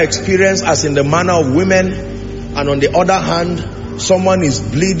never experienced as in the manner of women, and on the other hand, someone is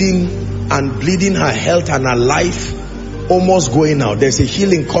bleeding her health and her life, almost going out. There's a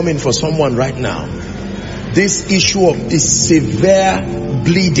healing coming for someone right now. This issue of this severe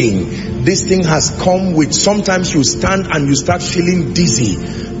bleeding, this thing has come with, sometimes you stand and you start feeling dizzy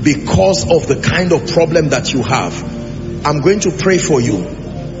because of the kind of problem that you have. I'm going to pray for you,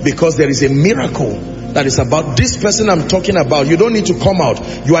 because there is a miracle that is about this person I'm talking about. You don't need to come out.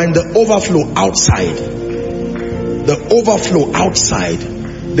 You are in the overflow outside. The overflow outside.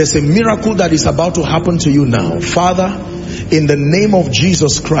 There's a miracle that is about to happen to you now. Father, in the name of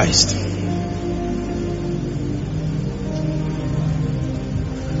Jesus Christ,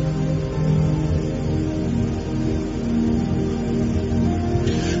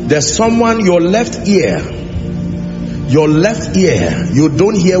 there's someone, your left ear, you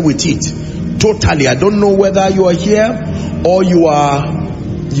don't hear with it totally. I don't know whether you are here or you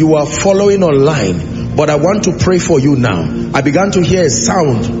are following online, but I want to pray for you now. I began to hear a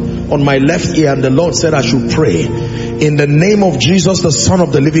sound on my left ear, and the Lord said I should pray. In the name of Jesus, the Son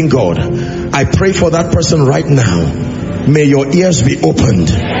of the living God, I pray for that person right now. May your ears be opened.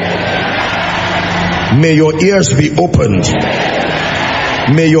 May your ears be opened.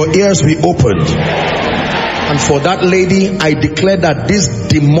 May your ears be opened. And for that lady, I declare that this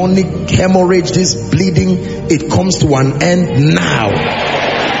demonic hemorrhage, this bleeding, it comes to an end now.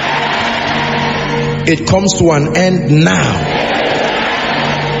 It comes to an end now.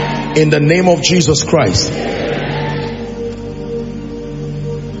 In the name of Jesus Christ.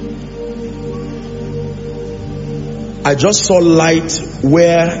 I just saw light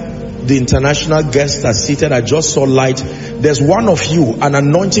where the international guests are seated. I just saw light. There's one of you, an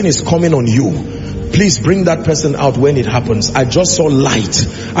anointing is coming on you. Please bring that person out when it happens. I just saw light.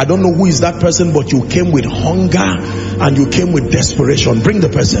 I don't know who is that person, but you came with hunger and you came with desperation. Bring the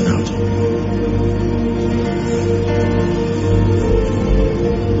person out.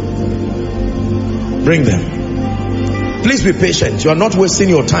 Bring them. Please be patient. You are not wasting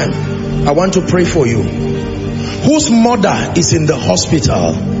your time. I want to pray for you. Whose mother is in the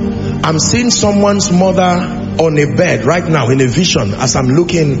hospital I'm seeing someone's mother on a bed right now in a vision. As I'm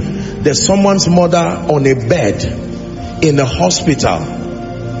looking, there's someone's mother on a bed in a hospital.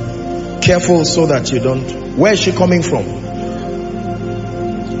 Careful so that you don't. Where is she coming from?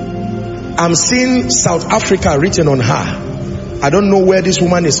 I'm seeing South Africa written on her. I don't know where this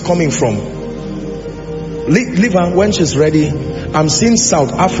woman is coming from. Leave her when she's ready. I'm seeing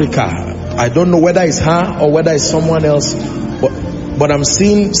South Africa. I don't know whether it's her or whether it's someone else, but I'm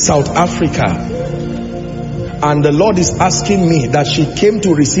seeing South Africa. And the Lord is asking me that she came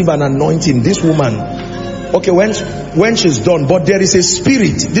to receive an anointing. This woman, okay, when she's done, but there is a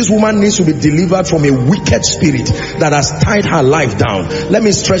spirit. This woman needs to be delivered from a wicked spirit that has tied her life down. Let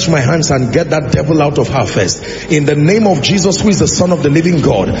me stretch my hands and get that devil out of her first. In the name of Jesus, who is the Son of the living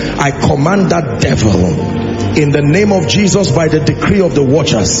God, I command that devil, in the name of Jesus, by the decree of the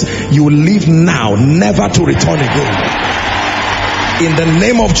watchers, you leave now, never to return again. In the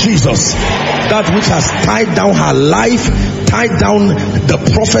name of Jesus, that which has tied down her life, tied down the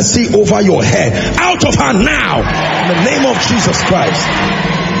prophecy over your head, out of her now, in the name of Jesus Christ.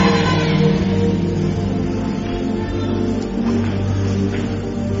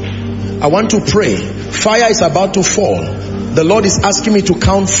 I want to pray. Fire is about to fall. The Lord is asking me to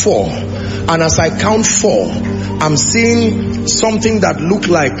count 4. And as I count 4, I'm seeing something that look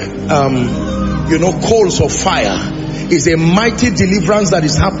like, coals of fire. Is a mighty deliverance that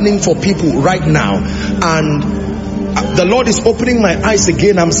is happening for people right now. And the Lord is opening my eyes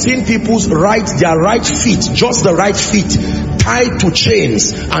again. I'm seeing people's their right feet, just the right feet, tied to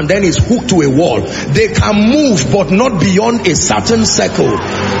chains, and then is hooked to a wall. They can move, but not beyond a certain circle.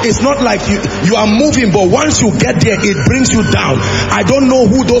 It's not like you are moving, but once you get there, it brings you down. I don't know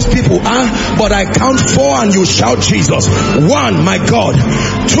who those people are, but I count 4 and you shout Jesus. 1, my God.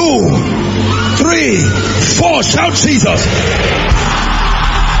 2, 3, 4, shout Jesus.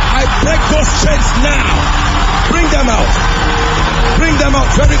 I break those chains now. Bring them out. Bring them out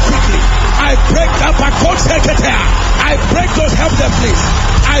very quickly. I break that backcourt secretary. I break those, help them please.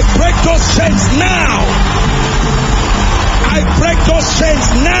 I break those chains now. I break those chains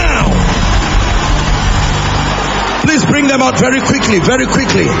now. Please bring them out very quickly, very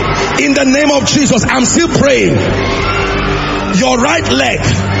quickly. In the name of Jesus, I'm still praying. Your right leg,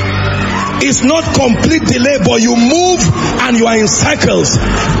 it's not complete delay, but you move and you are in circles.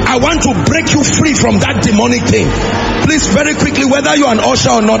 I want to break you free from that demonic thing. Please, very quickly, whether you're an usher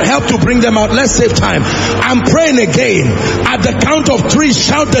or not, help to bring them out. Let's save time. I'm praying again. At the count of 3,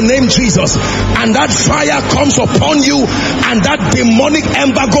 shout the name Jesus, and that fire comes upon you, and that demonic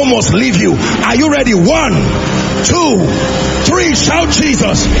embargo must leave you. Are you ready? 1, 2, 3, shout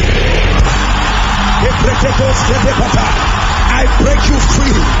Jesus. I break you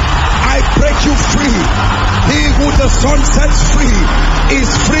free. I break you free. He who the Son sets free is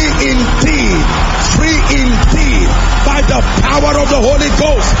free indeed. Free indeed. By the power of the Holy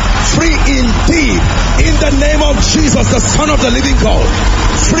Ghost. Free indeed. In the name of Jesus, the Son of the living God.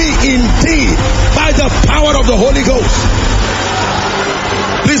 Free indeed. By the power of the Holy Ghost.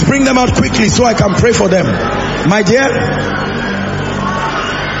 Please bring them out quickly so I can pray for them. My dear,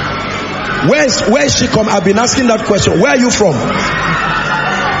 where is she come? I've been asking that question. Where are you from?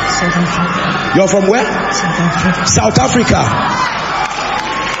 You're from where? South Africa.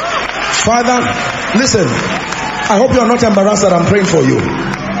 Father, listen, I hope you're not embarrassed that I'm praying for you.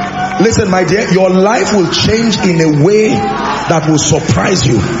 Listen, my dear, your life will change in a way that will surprise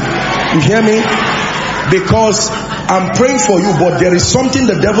you. You hear me? Because I'm praying for you, but there is something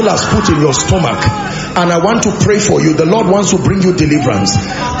the devil has put in your stomach, and I want to pray for you. The Lord wants to bring you deliverance.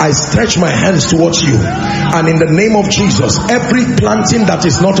 I stretch my hands towards you, and in the name of Jesus, every planting that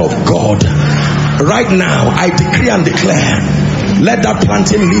is not of God, right now I decree and declare, let that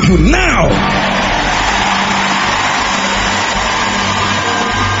planting leave you now.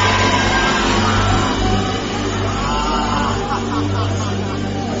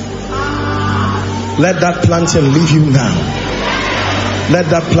 Let that planting leave you now. Let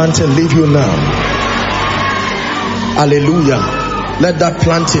that planting leave you now. Hallelujah. Let that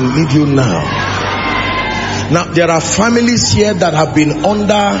planting leave you now. Now, there are families here that have been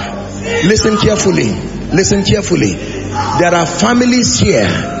under, listen carefully, listen carefully. There are families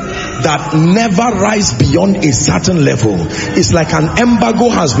here that never rise beyond a certain level. It's like an embargo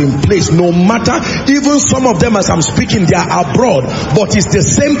has been placed. No matter, even some of them as I'm speaking, they are abroad, but it's the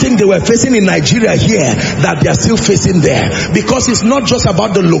same thing they were facing in Nigeria here that they are still facing there. Because it's not just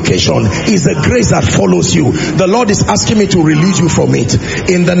about the location, it's the grace that follows you. The Lord is asking me to release you from it.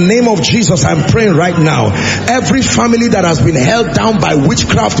 In the name of Jesus, I'm praying right now. Every family that has been held down by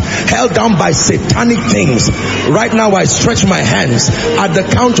witchcraft, held down by satanic things, right now I stretch my hands. At the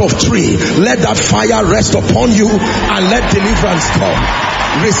count of 3, free. Let that fire rest upon you and let deliverance come.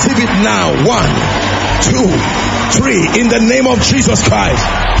 Receive it now. 1, 2, 3. In the name of Jesus Christ.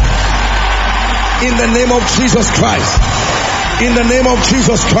 In the name of Jesus Christ. In the name of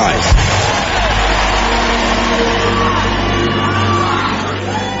Jesus Christ.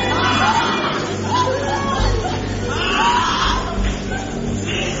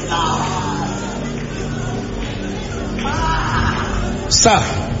 Sir,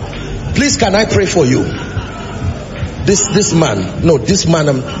 please can I pray for you? This man, no, this man,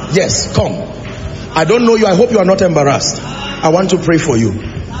 yes, come. I don't know you. I hope you are not embarrassed. I want to pray for you.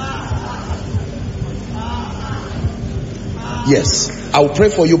 Yes, I will pray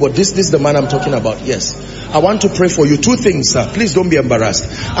for you, but this is the man I'm talking about. Yes, I want to pray for you. 2 things, sir. Please don't be embarrassed.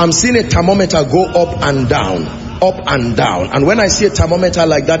 I'm seeing a thermometer go up and down. Up and down. And when I see a thermometer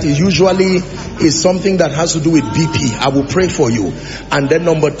like that, it usually is something that has to do with BP. I will pray for you. And then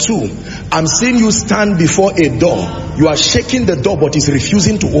number 2, I'm seeing you stand before a door. You are shaking the door, but it's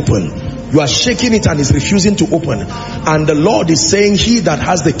refusing to open. You are shaking it and it's refusing to open. And the Lord is saying, he that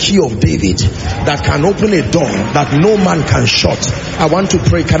has the key of David, that can open a door that no man can shut. I want to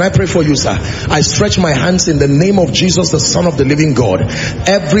pray. Can I pray for you, sir? I stretch my hands in the name of Jesus, the Son of the living God.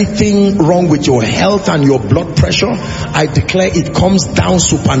 Everything wrong with your health and your blood pressure, I declare it comes down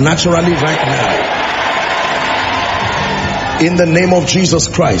supernaturally right now. In the name of Jesus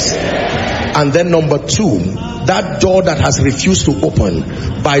Christ. And then number 2, that door that has refused to open,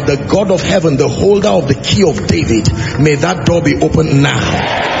 by the God of heaven, the holder of the key of David, may that door be opened now.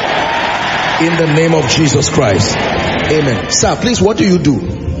 In the name of Jesus Christ. Amen. Sir, please, what do you do?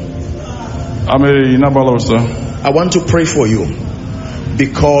 I'm a Inabalo, sir. I want to pray for you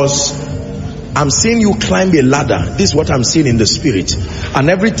because I'm seeing you climb a ladder. This is what I'm seeing in the spirit. And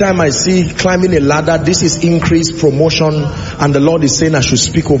every time I see climbing a ladder, this is increased promotion. And the Lord is saying I should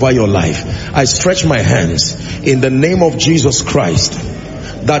speak over your life. I stretch my hands in the name of Jesus Christ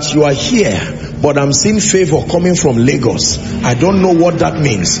that you are here, but I'm seeing favor coming from Lagos. I don't know what that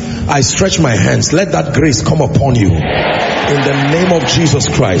means. I stretch my hands. Let that grace come upon you. In the name of Jesus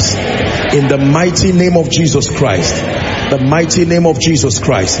Christ. In the mighty name of Jesus Christ. The mighty name of Jesus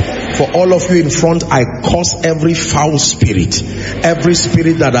Christ. For all of you in front, I curse every foul spirit. Every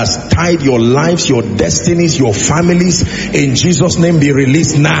spirit that has tied your lives, your destinies, your families. In Jesus' name, be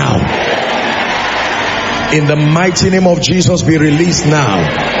released now. In the mighty name of Jesus, be released now.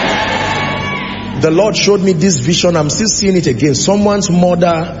 The Lord showed me this vision. I'm still seeing it again. Someone's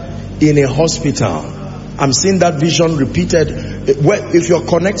mother in a hospital. I'm seeing that vision repeated. If you're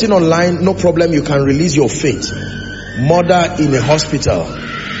connecting online, no problem. You can release your faith. Mother in a hospital.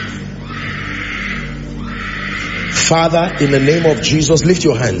 Father, in the name of Jesus, lift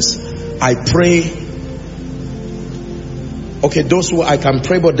your hands. I pray. Okay, those who I can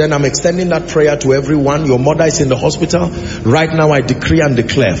pray, but then I'm extending that prayer to everyone. Your mother is in the hospital. Right now I decree and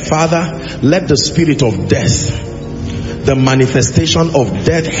declare, Father, let the spirit of death, the manifestation of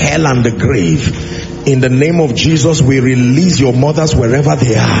death, hell and the grave, in the name of Jesus, we release your mothers wherever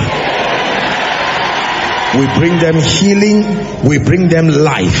they are. We bring them healing. We bring them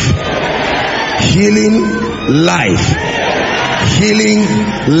life. Healing, life. Healing,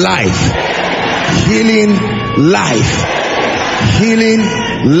 life. Healing, life. Healing,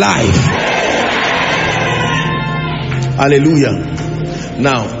 life. Hallelujah.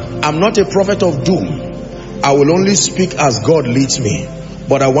 Now, I'm not a prophet of doom. I will only speak as God leads me.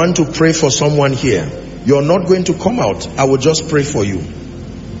 But I want to pray for someone here. You're not going to come out. I will just pray for you.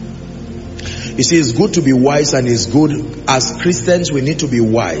 You see, it's good to be wise, and it's good. As Christians, we need to be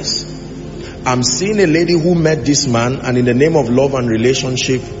wise. I'm seeing a lady who met this man, and in the name of love and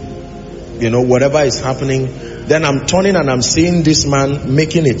relationship, you know, whatever is happening, then I'm turning and I'm seeing this man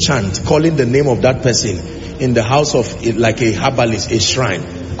making a chant, calling the name of that person in the house of, like a herbalist, a shrine,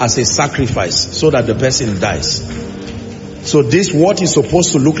 as a sacrifice, so that the person dies. So this, what is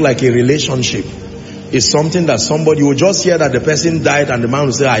supposed to look like a relationship, is something that somebody will just hear that the person died and the man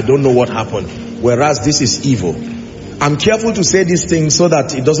will say, I don't know what happened. Whereas this is evil. I'm careful to say these things so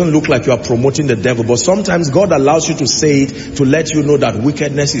that it doesn't look like you are promoting the devil. But sometimes God allows you to say it to let you know that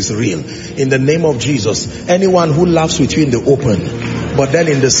wickedness is real. In the name of Jesus, anyone who laughs with you in the open, but then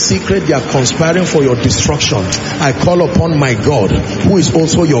in the secret they are conspiring for your destruction, I call upon my God, who is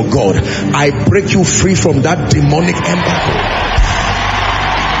also your God. I break you free from that demonic embargo.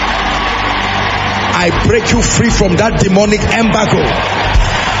 I break you free from that demonic embargo.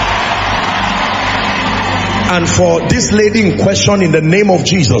 And for this lady in question, in the name of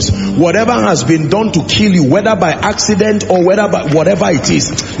Jesus, whatever has been done to kill you, whether by accident or whether by whatever it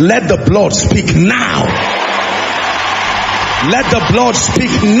is, let the blood speak now. Let the blood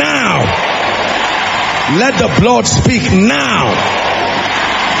speak now. Let the blood speak now.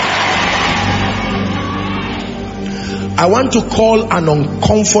 I want to call an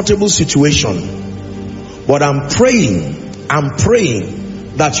uncomfortable situation, but I'm praying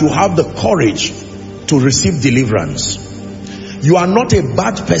that you have the courage to receive deliverance. You are not a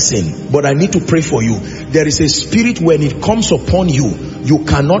bad person, but I need to pray for you. There is a spirit, when it comes upon you, you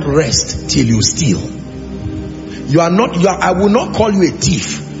cannot rest till you steal. I will not call you a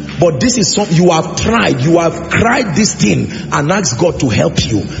thief, but this is something you have tried. You have cried this thing and asked God to help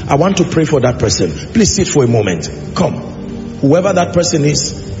you. I want to pray for that person. Please sit for a moment. Come. Whoever that person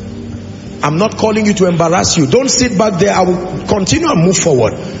is, I'm not calling you to embarrass you. Don't sit back there. I will continue and move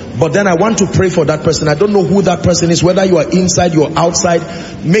forward. But then I want to pray for that person. I don't know who that person is, whether you are inside, you are outside.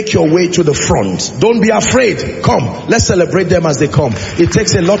 Make your way to the front. Don't be afraid. Come. Let's celebrate them as they come. It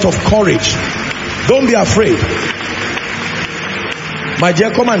takes a lot of courage. Don't be afraid. My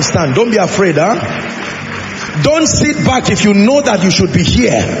dear, come and stand. Don't be afraid, huh? Don't sit back if you know that you should be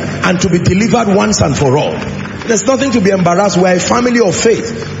here and to be delivered once and for all. There's nothing to be embarrassed. We're a family of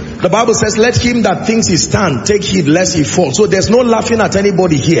faith. The Bible says, let him that thinks he stand take heed lest he fall. So there's no laughing at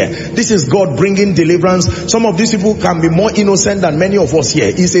anybody here. This is God bringing deliverance. Some of these people can be more innocent than many of us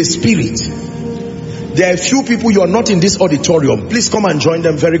here. It's a spirit. There are a few people, you are not in this auditorium. Please come and join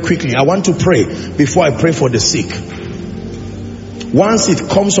them very quickly. I want to pray before I pray for the sick. Once it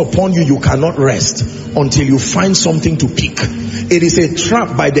comes upon you, you cannot rest until you find something to pick. It is a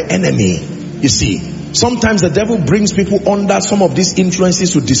trap by the enemy. You see, sometimes the devil brings people under some of these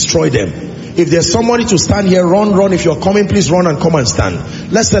influences to destroy them. If there's somebody to stand here, run. If you're coming, please run and come and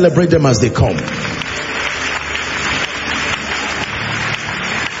stand. Let's celebrate them as they come.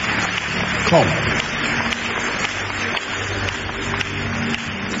 Come.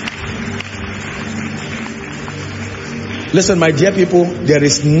 Listen, my dear people, there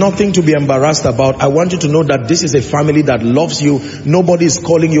is nothing to be embarrassed about. I want you to know that this is a family that loves you. Nobody is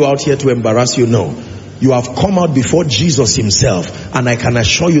calling you out here to embarrass you. No. You have come out before Jesus himself, and I can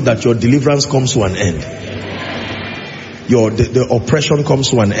assure you that your deliverance comes to an end. The oppression comes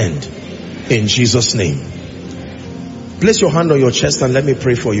to an end. In Jesus' name. Place your hand on your chest and let me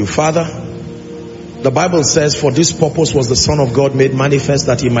pray for you. Father, the Bible says, for this purpose was the Son of God made manifest,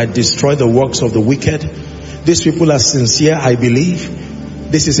 that he might destroy the works of the wicked. These people are sincere, I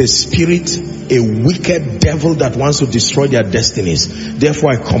believe. This is a spirit, a wicked devil that wants to destroy their destinies.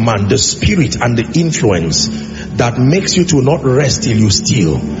 Therefore I command the spirit and the influence that makes you to not rest till you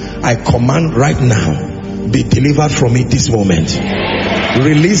steal. I command right now, be delivered from it this moment.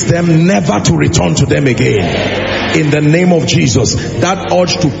 Release them, never to return to them again. In the name of Jesus. That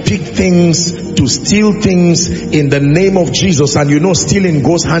urge to pick things, to steal things, in the name of Jesus. And you know, stealing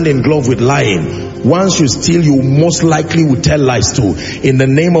goes hand in glove with lying. Once you steal, you most likely will tell lies too. In the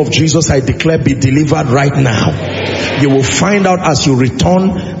name of Jesus, I declare, be delivered right now. You will find out as you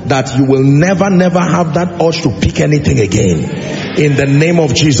return that you will never have that urge to pick anything again. In the name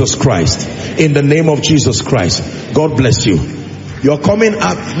of Jesus Christ. In the name of Jesus Christ. God bless you. You're coming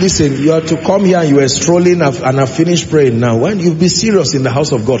up. Listen, you are to come here and you are strolling and have finished praying now. When you be serious in the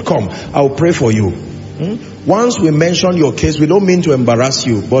house of God, come. I'll pray for you. Once we mention your case, we don't mean to embarrass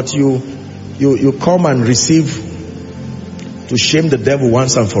you, but you come and receive to shame the devil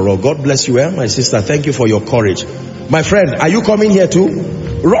once and for all. God bless you, my sister. Thank you for your courage. My friend, are you coming here too?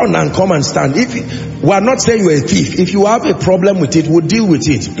 Run and come and stand. We are not saying you're a thief. If you have a problem with it, we'll deal with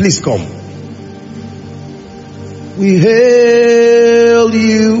it. Please come. We hail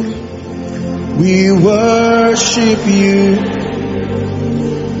you. We worship you.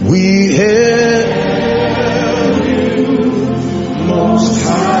 We hail you, Most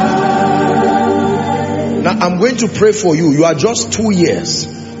High. Now I'm going to pray for you. You are just 2 years,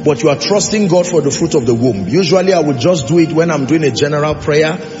 but you are trusting God for the fruit of the womb. Usually I would just do it when I'm doing a general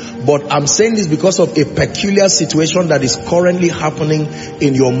prayer, but I'm saying this because of a peculiar situation that is currently happening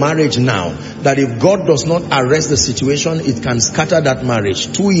in your marriage now. That if God does not arrest the situation, it can scatter that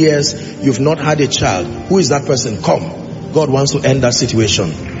marriage. 2 years, you've not had a child. Who is that person? Come. God wants to end that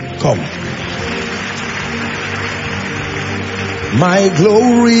situation. Come. My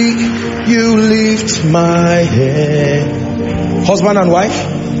glory, you lift my head. Husband and wife?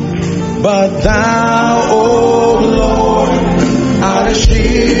 But thou, O Lord, art a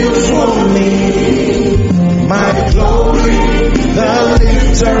shield for me. My glory, the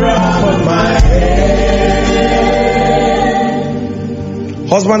lifter up of my head.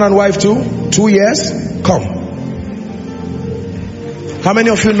 Husband and wife too? 2 years? Come. How many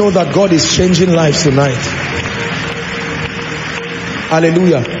of you know that God is changing lives tonight?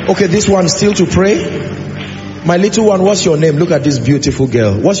 Hallelujah. Okay, this one still to pray. My little one, what's your name? Look at this beautiful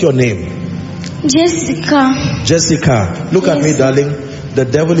girl. What's your name? Jessica. Jessica. Look at me, darling. The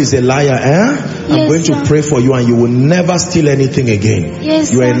devil is a liar, I'm going to pray for you and you will never steal anything again.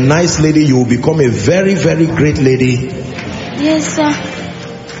 Yes, you are a nice lady. You will become a very, very great lady. Yes, sir.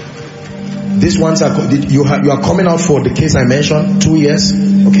 These ones are, you are coming out for the case I mentioned. 2 years.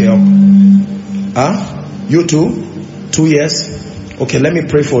 Okay. You too? 2 years. Okay, let me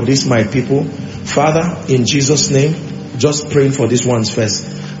pray for this, my people. Father, in Jesus' name, just praying for these ones first.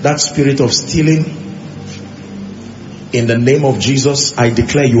 That spirit of stealing, in the name of Jesus, I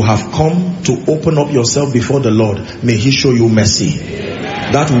declare you have come to open up yourself before the Lord. May He show you mercy.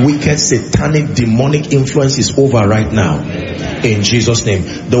 That wicked, satanic, demonic influence is over right now. In Jesus' name.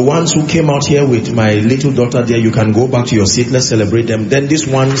 The ones who came out here with my little daughter there, you can go back to your seat. Let's celebrate them. Then these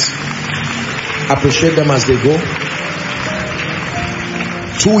ones, appreciate them as they go.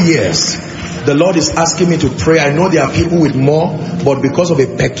 2 years. The Lord is asking me to pray. I know there are people with more, but because of a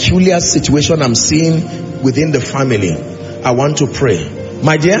peculiar situation I'm seeing within the family, I want to pray.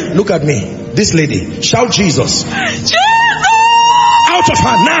 My dear, look at me. This lady, shout Jesus. Jesus! Out of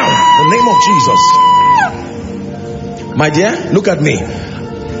her now, in the name of Jesus. My dear, look at me.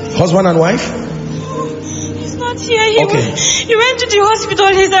 Husband and wife? He's not here. He Okay. He went to the hospital.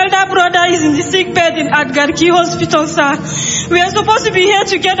 His elder brother is in the sick bed in Adgarki Hospital, sir. We are supposed to be here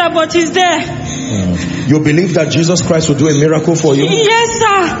together, but he's there. You believe that Jesus Christ will do a miracle for you? Yes,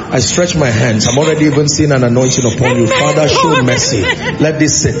 sir. I stretch my hands. I'm already even seeing an anointing upon you. Father, show mercy. Let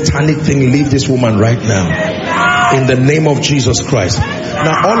this satanic thing leave this woman right now. In the name of Jesus Christ.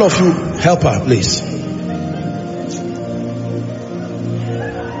 Now all of you, help her, please.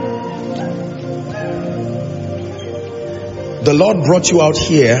 The Lord brought you out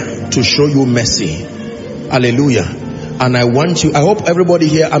here to show you mercy. Hallelujah. And I want you, I hope everybody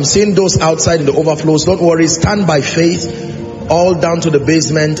here, I'm seeing those outside in the overflows. Don't worry, stand by faith. All down to the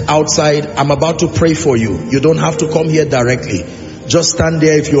basement outside. I'm about to pray for you. You don't have to come here directly. Just stand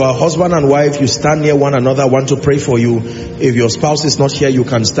there. If you are husband and wife, you stand near one another. I want to pray for you. If your spouse is not here, you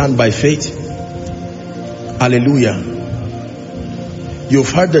can stand by faith. Hallelujah.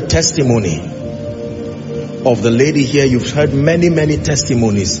 You've heard the testimony of the lady here. You've heard many, many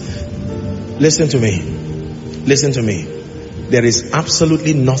testimonies. Listen to me. Listen to me. There is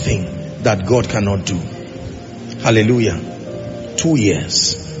absolutely nothing that God cannot do. Hallelujah. 2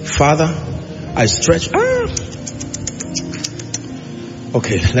 years. Father, I stretch.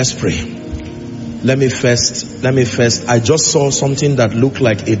 Okay, let's pray. Let me first. I just saw something that looked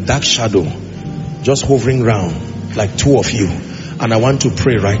like a dark shadow just hovering around, like two of you. And I want to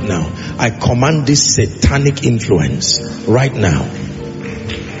pray right now. I command this satanic influence right now.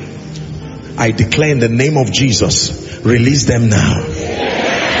 I declare in the name of Jesus, release them now.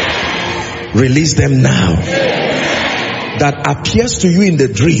 Release them now. That appears to you in the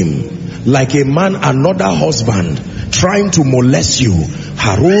dream like a man, another husband, trying to molest you.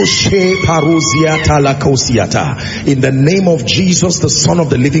 In the name of Jesus, the Son of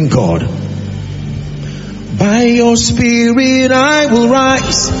the living God. By your spirit I will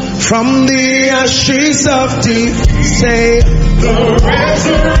rise from the ashes of deep. Say, the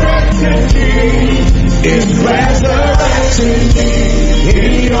resurrected King is resurrecting me.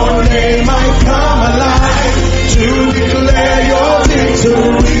 In your name I come alive to declare your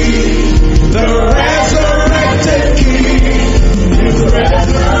victory. The resurrected King is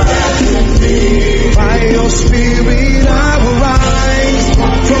resurrecting me. By your spirit I will rise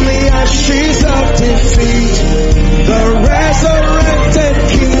from the ashes of defeat. The resurrected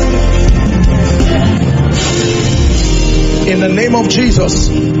King. In the name of Jesus,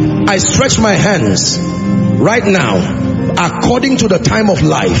 I stretch my hands right now. According to the time of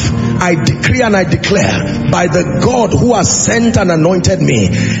life, I decree and I declare by the God who has sent and anointed me,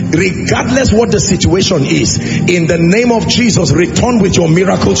 regardless what the situation is, in the name of Jesus, return with your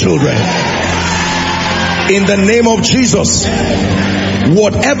miracle children. In the name of Jesus,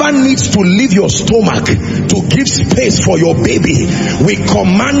 whatever needs to leave your stomach to give space for your baby, we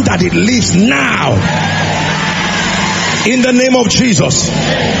command that it leaves now. In the name of Jesus.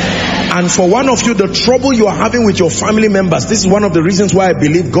 And for one of you, the trouble you are having with your family members, this is one of the reasons why I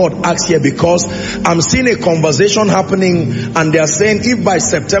believe God acts here, because I'm seeing a conversation happening and they are saying, if by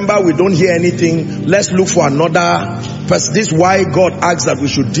September we don't hear anything, let's look for another person. This is why God asks that we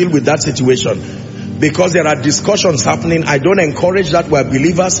should deal with that situation, because there are discussions happening. I don't encourage that, we're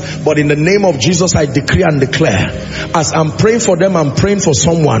believers, but in the name of Jesus I decree and declare, as I'm praying for them, I'm praying for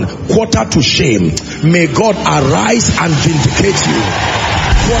someone quarter to shame. May God arise and vindicate you.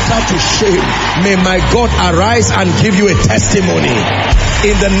 Quarter to shame. May my God arise and give you a testimony.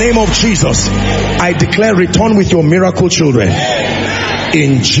 In the name of Jesus, I declare return with your miracle children.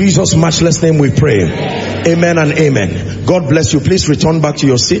 In Jesus' matchless name we pray. Amen and amen. God bless you. Please return back to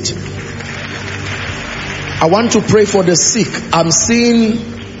your seat. I want to pray for the sick. I'm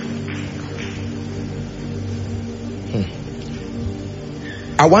seeing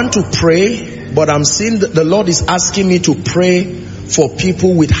I want to pray, but I'm seeing that the Lord is asking me to pray for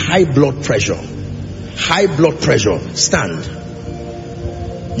people with high blood pressure. High blood pressure. Stand.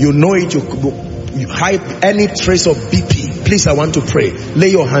 You know it. You hide any trace of BP. Please, I want to pray. Lay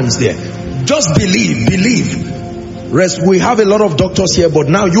your hands there. Just believe. Rest. We have a lot of doctors here, but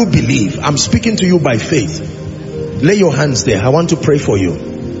now you believe. I'm speaking to you by faith. Lay your hands there. I want to pray for you.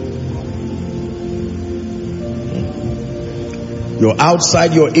 You're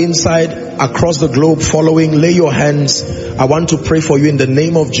outside, you're inside, across the globe following. Lay your hands. I want to pray for you in the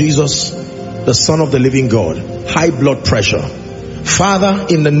name of Jesus, the Son of the living God. High blood pressure. Father,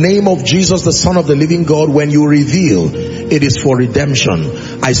 in the name of Jesus, the Son of the living God, when you reveal it is for redemption,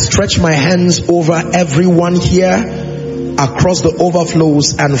 I stretch my hands over everyone here across the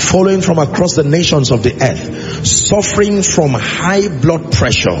overflows and following from across the nations of the earth, suffering from high blood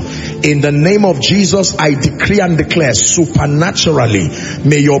pressure. In the name of Jesus, I decree and declare supernaturally,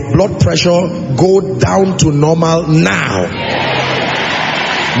 may your blood pressure go down to normal now.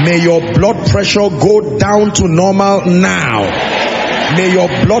 May your blood pressure go down to normal now. May your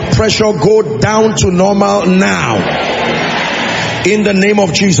blood pressure go down to normal now. In the name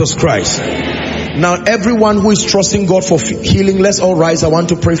of Jesus Christ. Now, everyone who is trusting God for healing, let's all rise. I want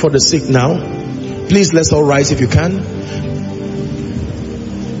to pray for the sick now. Please, let's all rise if you can.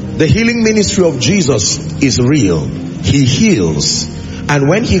 The healing ministry of Jesus is real. He heals. And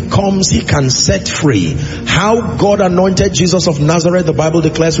when he comes, he can set free. How God anointed Jesus of Nazareth, the Bible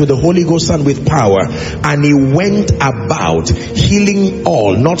declares, with the Holy Ghost and with power. And he went about healing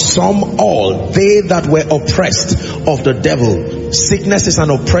all, not some, all, they that were oppressed of the devil. Sickness is an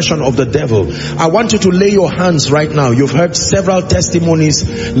oppression of the devil. I want you to lay your hands right now. You've heard several testimonies.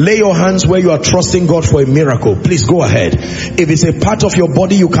 Lay your hands where you are trusting God for a miracle. Please go ahead. If it's a part of your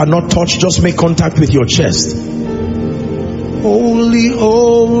body you cannot touch, just make contact with your chest. Holy,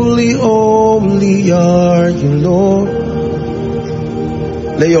 holy, holy are you, Lord.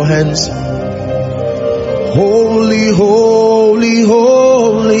 Lay your hands. Holy, holy,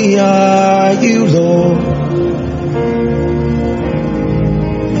 holy are you, Lord.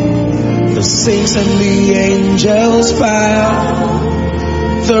 The saints and the angels bow.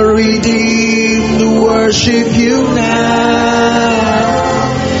 The redeemed worship you now.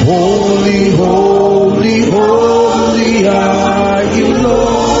 Holy, holy, holy are you,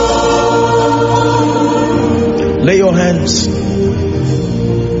 Lord. Lay your hands.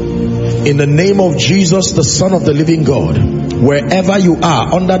 In the name of Jesus, the Son of the living God, wherever you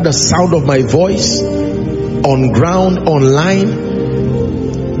are, under the sound of my voice, on ground, online,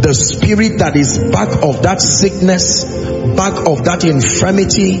 the spirit that is back of that sickness, back of that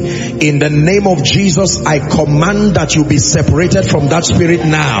infirmity, in the name of Jesus, I command that you be separated from that spirit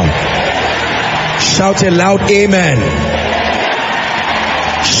now. Shout a loud amen.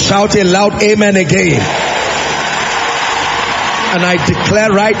 Shout a loud amen again. And I declare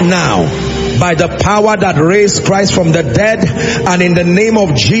right now, by the power that raised Christ from the dead, and in the name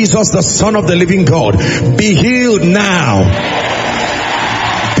of Jesus, the Son of the living God, be healed now.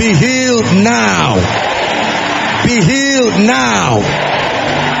 Be healed now. Be healed now.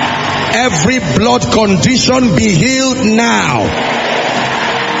 Every blood condition be healed now.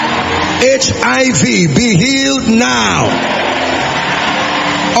 HIV be healed now.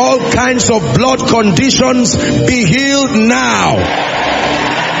 All kinds of blood conditions be healed now.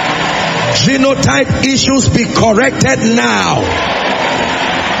 Genotype issues be corrected now.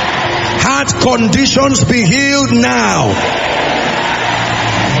 Heart conditions be healed now.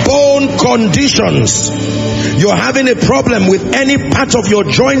 Bone conditions, you're having a problem with any part of your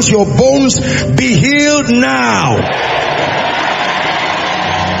joints, your bones, be healed now.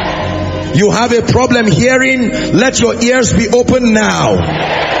 You have a problem hearing, let your ears be open now.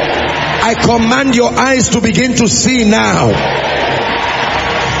 I command your eyes to begin to see now.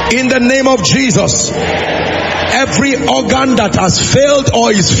 In the name of Jesus, every organ that has failed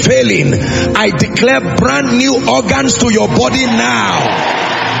or is failing, I declare brand new organs to your body now.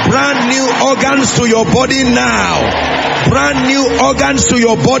 Brand new organs to your body now. Brand new organs to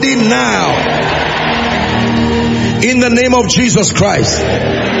your body now. In the name of Jesus Christ.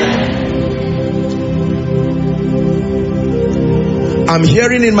 I'm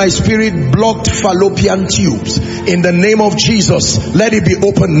hearing in my spirit blocked fallopian tubes. In the name of Jesus, let it be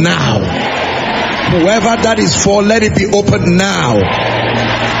open now. Whoever that is for, let it be open now.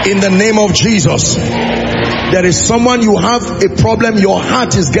 In the name of Jesus. There is someone, you have a problem, your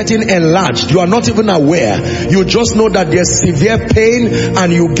heart is getting enlarged. You are not even aware. You just know that there's severe pain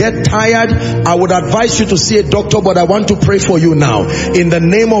and you get tired. I would advise you to see a doctor, but I want to pray for you now. In the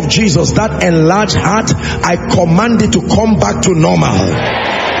name of Jesus, that enlarged heart, I command it to come back to normal.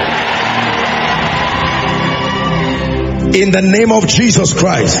 In the name of Jesus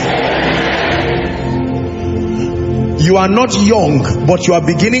Christ. You are not young, but you are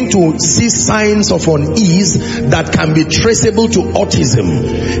beginning to see signs of unease that can be traceable to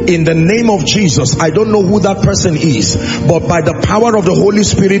autism. In the name of Jesus, I don't know who that person is, but by the power of the Holy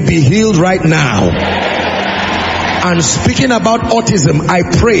Spirit, be healed right now. And speaking about autism, I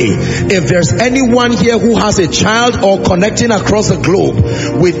pray, if there's anyone here who has a child or connecting across the globe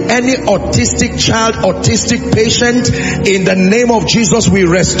with any autistic child, autistic patient, in the name of Jesus, we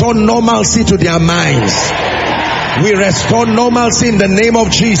restore normalcy to their minds. We restore normalcy in the name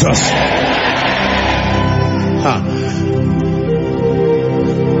of Jesus.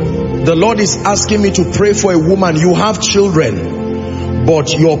 The Lord is asking me to pray for a woman. You have children,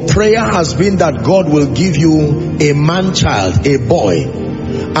 but your prayer has been that God will give you a man child, a boy.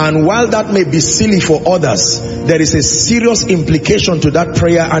 And while that may be silly for others, there is a serious implication to that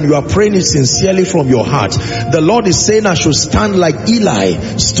prayer, and you are praying it sincerely from your heart. The Lord is saying I should stand like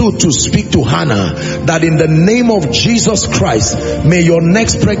Eli stood to speak to Hannah, that in the name of Jesus Christ, may your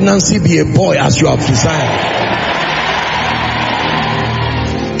next pregnancy be a boy as you have desired.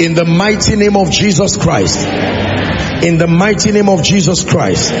 In the mighty name of Jesus Christ. In the mighty name of Jesus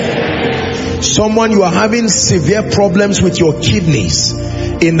Christ. Someone, you are having severe problems with your kidneys.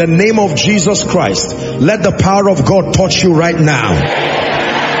 In the name of Jesus Christ, let the power of God touch you right now.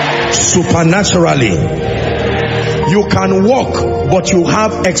 Supernaturally. You can walk, but you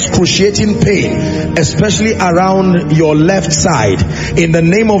have excruciating pain, especially around your left side. In the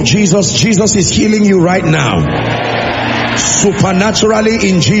name of Jesus, Jesus is healing you right now. Supernaturally,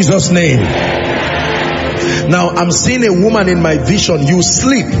 in Jesus' name. Now, I'm seeing a woman in my vision. You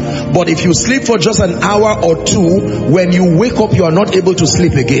sleep, but if you sleep for just an hour or two, when you wake up, you are not able to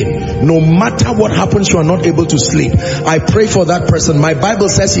sleep again. No matter what happens, you are not able to sleep. I pray for that person. My Bible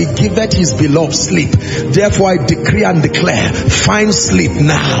says he giveth his beloved sleep. Therefore, I decree and declare, find sleep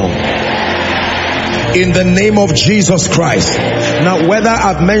now. In the name of Jesus Christ. Now, whether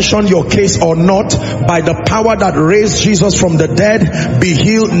I've mentioned your case or not, by the power that raised Jesus from the dead, be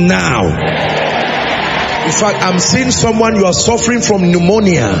healed now. In fact, I'm seeing someone, you are suffering from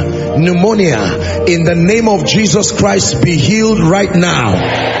pneumonia. Pneumonia. In the name of Jesus Christ, be healed right now.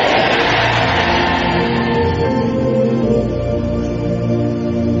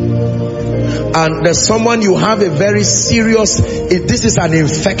 And there's someone, you have a very serious, this is an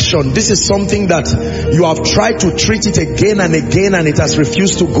infection. This is something that you have tried to treat it again and again and it has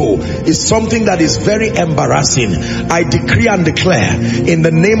refused to go. It's something that is very embarrassing. I decree and declare in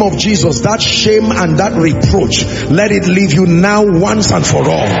the name of Jesus, that shame and that reproach, let it leave you now once and for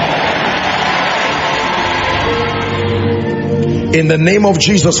all. In the name of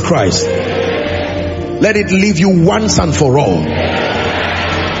Jesus Christ, let it leave you once and for all.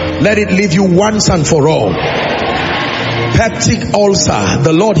 Let it leave you once and for all. Peptic ulcer,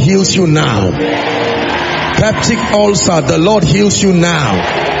 the Lord heals you now. Peptic ulcer, the Lord heals you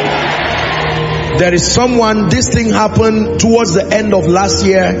now. There is someone, this thing happened towards the end of last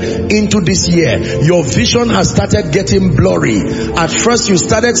year into this year. Your vision has started getting blurry. At first you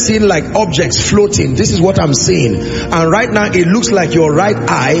started seeing like objects floating. This is what I'm seeing. And right now it looks like your right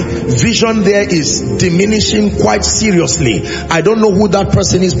eye vision there is diminishing quite seriously. I don't know who that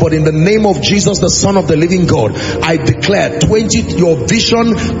person is, but in the name of Jesus, the Son of the living God, I declare your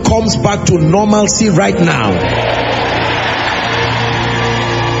vision comes back to normalcy right now.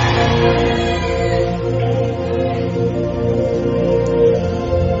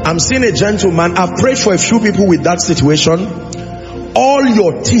 I'm seeing a gentleman. I've prayed for a few people with that situation. All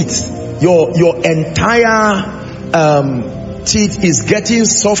your teeth, your entire teeth is getting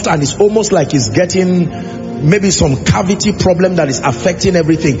soft, and it's almost like it's getting maybe some cavity problem that is affecting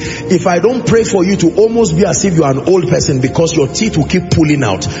everything. If I don't pray for you, to almost be as if you are an old person, because your teeth will keep pulling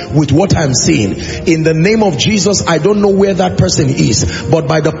out with what I'm seeing. In the name of Jesus, I don't know where that person is, but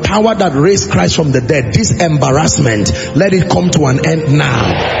by the power that raised Christ from the dead, this embarrassment, let it come to an end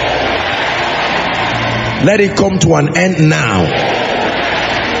now. Let it come to an end now.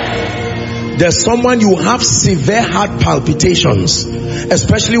 There's someone, you have severe heart palpitations,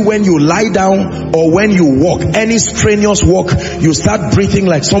 especially when you lie down or when you walk. Any strenuous walk, you start breathing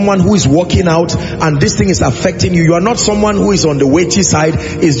like someone who is walking out, and this thing is affecting you. You are not someone who is on the weighty side.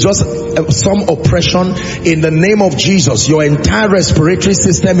 It's just some oppression. In the name of Jesus, your entire respiratory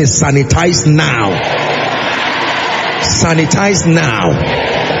system is sanitized now. Sanitized now.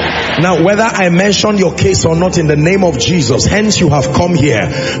 Now, whether I mention your case or not, in the name of Jesus, hence you have come here,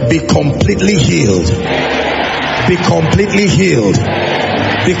 be completely healed. Be completely healed.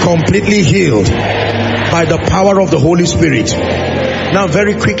 Be completely healed by the power of the Holy Spirit. Now,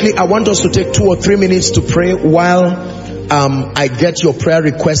 very quickly, I want us to take 2 or 3 minutes to pray while I get your prayer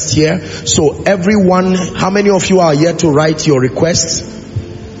requests here. So everyone, how many of you are yet to write your requests?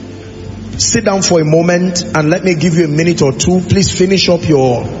 Sit down for a moment and let me give you a minute or two. Please finish up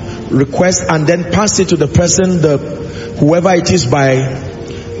your request and then pass it to the person, whoever it is by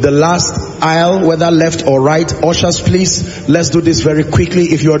the last aisle, whether left or right. Ushers, please, let's do this very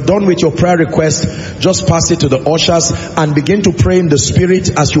quickly. If you are done with your prayer request, just pass it to the ushers and begin to pray in the spirit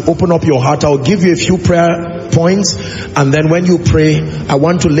as you open up your heart. I'll give you a few prayer points, and then when you pray, I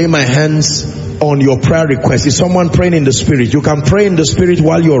want to lay my hands on your prayer request. Is someone praying in the spirit? You can pray in the spirit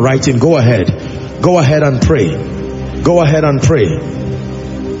while you're writing. Go ahead. Go ahead and pray. Go ahead and pray.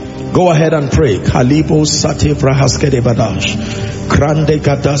 Go ahead and pray. Kalibo sate brahaskede badash. Krande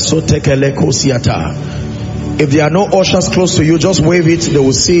gadaso tekeleko siata. If there are no ushers close to you, just wave it. They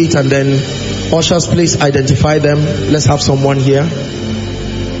will see it, and then ushers, please identify them. Let's have someone here.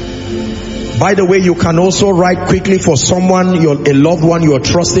 By the way, you can also write quickly for someone, a loved one you are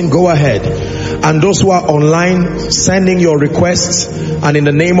trusting. Go ahead. And those who are online, sending your requests, and in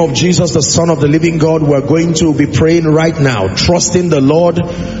the name of Jesus, the Son of the living God, we're going to be praying right now, trusting the Lord.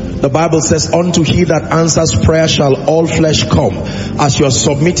 The Bible says, unto he that answers prayer shall all flesh come. As you are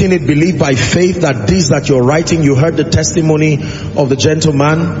submitting it, believe by faith that this that you're writing, you heard the testimony of the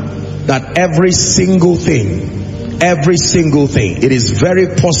gentleman, that every single thing, it is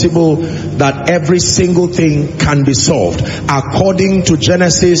very possible that every single thing can be solved. According to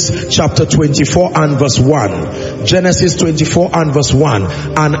Genesis chapter 24 and verse 1. Genesis 24 and verse 1.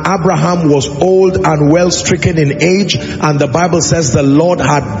 And Abraham was old and well stricken in age, and the Bible says the Lord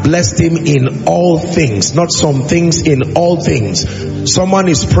had blessed him in all things. Not some things, in all things. Someone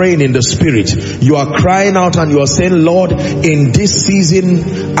is praying in the spirit. You are crying out and you are saying, Lord, in this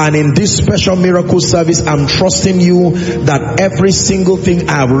season and in this special miracle service, I'm trusting you that every single thing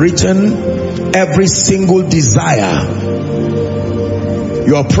I have written, every single desire,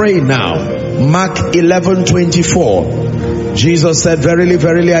 you are praying now. Mark 11:24. Jesus said, verily,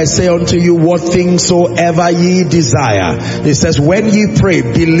 verily, I say unto you, what things soever ye desire. He says, when ye pray,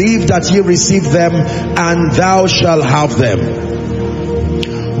 believe that ye receive them, and thou shalt have them.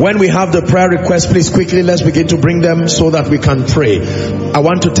 When we have the prayer request, please quickly let's begin to bring them so that we can pray. I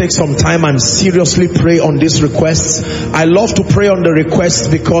want to take some time and seriously pray on these requests. I love to pray on the requests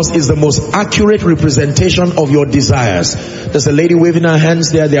because it's the most accurate representation of your desires. There's a lady waving her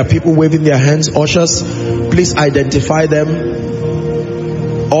hands there. There are people waving their hands. Ushers, please identify them.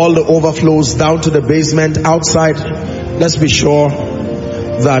 All the overflows down to the basement, outside. Let's be sure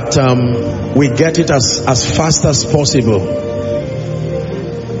that we get it as fast as possible.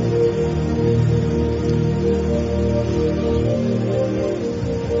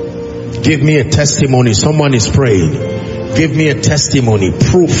 Give me a testimony. Someone is praying. Give me a testimony.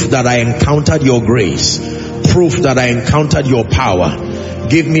 Proof that I encountered your grace. Proof that I encountered your power.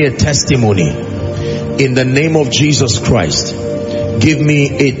 Give me a testimony. In the name of Jesus Christ. Give me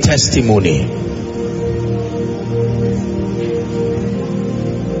a testimony.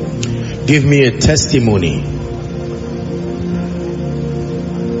 Give me a testimony.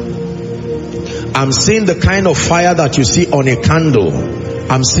 I'm seeing the kind of fire that you see on a candle.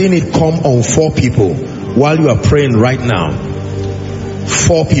 I'm seeing it come on 4 people while you are praying right now.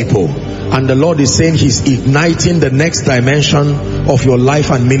 4 people. And the Lord is saying he's igniting the next dimension of your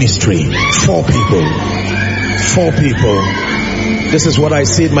life and ministry. 4 people. 4 people. This is what I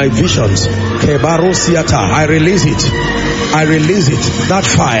see in my visions. I release it. I release it. That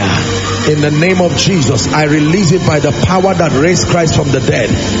fire. In the name of Jesus, I release it by the power that raised Christ from the dead.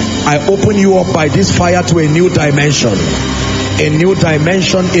 I open you up by this fire to a new dimension. A new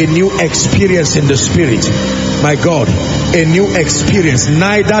dimension, a new experience in the spirit. My God, a new experience.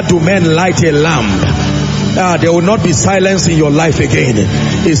 Neither do men light a lamp. There will not be silence in your life again.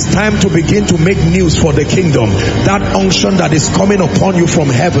 It's time to begin to make news for the kingdom. That unction that is coming upon you from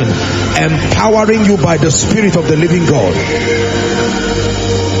heaven, empowering you by the Spirit of the living God.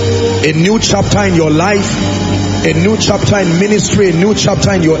 A new chapter in your life. a new chapter in ministry, a new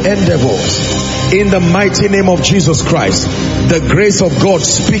chapter in your endeavors. In the mighty name of Jesus Christ, the grace of God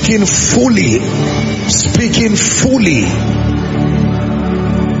speaking fully.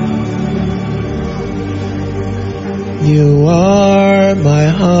 You are my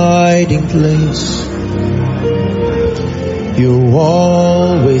hiding place. You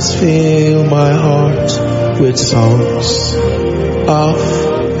always fill my heart with songs of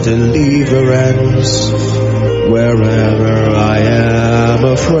deliverance. Wherever I am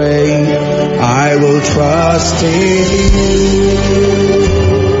afraid, I will trust in you.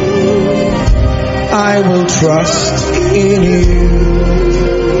 I will trust in you.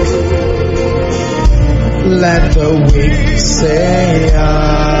 Let the weak say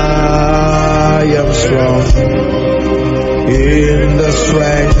I am strong in the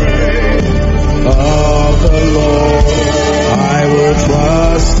strength of the Lord. I will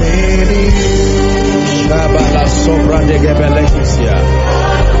trust in you. Shabala sobra de gebelekia.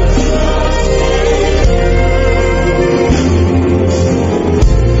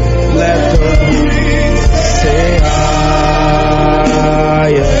 Let the weak say I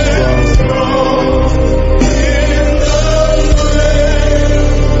am strong.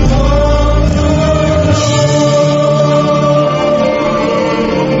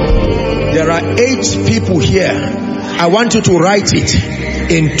 There are 8 people here. I want you to write it.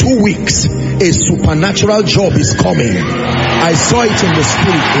 In 2 weeks, a supernatural job is coming. I saw it in the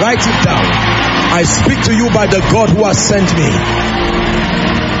spirit. Write it down. I speak to you by the God who has sent me.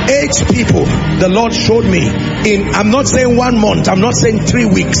 8 people the Lord showed me in, I'm not saying 1 month, I'm not saying 3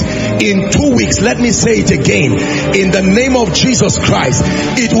 weeks, in 2 weeks. Let me say it again. In the name of Jesus Christ,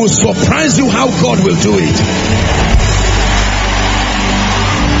 it will surprise you how God will do it.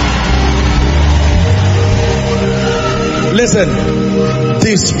 Listen,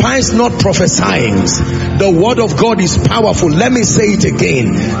 despise not prophesying. The word of God is powerful. Let me say it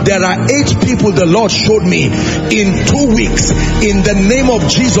again. There are 8 people the Lord showed me. In 2 weeks, in the name of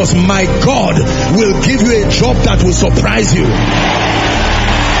Jesus, my God will give you a job that will surprise you.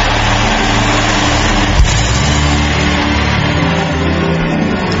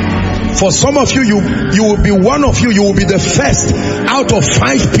 For some of you, you will be one of you. You will be the first out of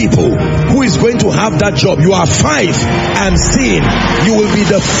 5 people who is going to have that job. You are 5. I'm seeing you will be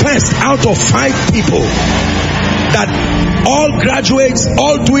the first out of 5 people that all graduates,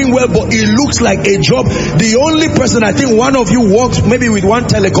 all doing well, but it looks like a job. The only person, I think one of you worked maybe with one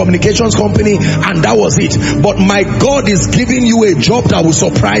telecommunications company and that was it. But my God is giving you a job that will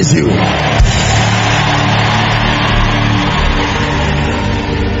surprise you.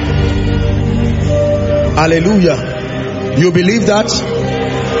 Hallelujah. You believe that?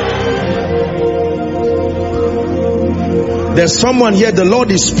 There's someone here, the Lord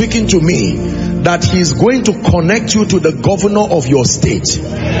is speaking to me that He's going to connect you to the governor of your state.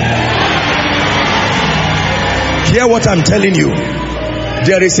 Hear what I'm telling you.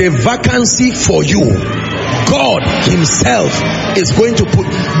 There is a vacancy for you. God Himself is going to put.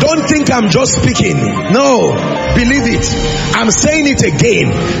 Don't think I'm just speaking. No, believe it. I'm saying it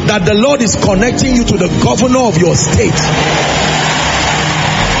again, that the Lord is connecting you to the governor of your state.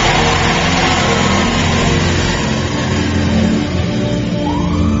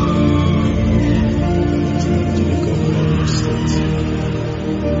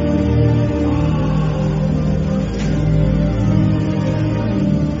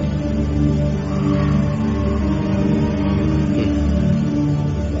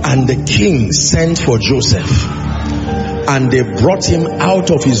 And the king sent for Joseph, and they brought him out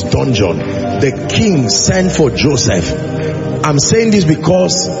of his dungeon. The king sent for Joseph. I'm saying this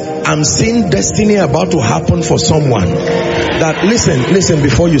because I'm seeing destiny about to happen for someone. That listen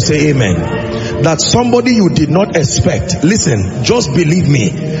before you say amen. That somebody you did not expect. Listen, just believe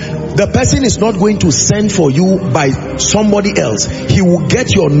me. The person is not going to send for you by somebody else. He will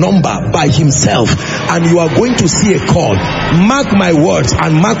get your number by himself, and you are going to see a call. Mark my words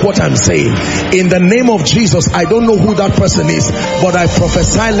and mark what I'm saying. In the name of Jesus, I don't know who that person is, but I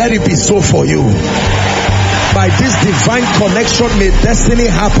prophesy, let it be so for you. By this divine connection, may destiny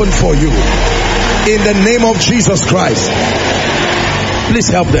happen for you. In the name of Jesus Christ. Please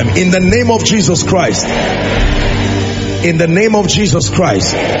help them. In the name of Jesus Christ. In the name of Jesus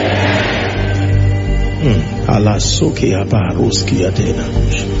Christ.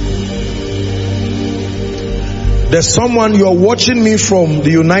 There's someone, you're watching me from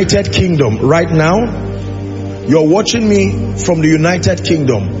the United Kingdom right now. You're watching me from the United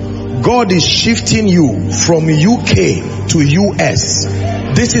Kingdom. God is shifting you from UK to US.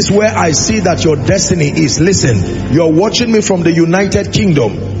 This is where I see that your destiny is. Listen, you're watching me from the United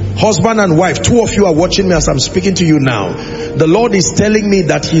Kingdom. Husband and wife, two of you are watching me as I'm speaking to you now. The Lord is telling me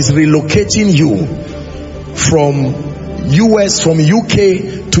that He's relocating you from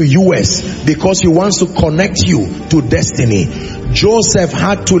UK to US because He wants to connect you to destiny. Joseph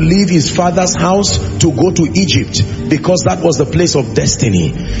had to leave his father's house to go to Egypt because that was the place of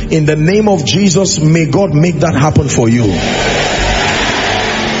destiny. In the name of Jesus, may God make that happen for you.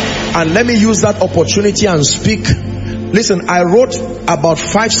 And let me use that opportunity and speak. Listen, I wrote about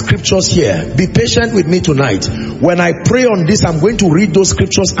 5 scriptures here. Be patient with me tonight. When I pray on this, I'm going to read those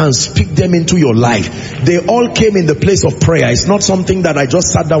scriptures and speak them into your life. They all came in the place of prayer. It's not something that I just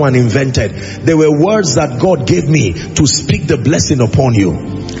sat down and invented. They were words that God gave me to speak the blessing upon you.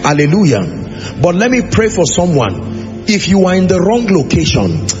 Hallelujah. But let me pray for someone. If you are in the wrong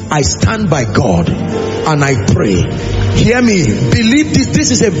location, I stand by God and I pray. Hear me. Believe this.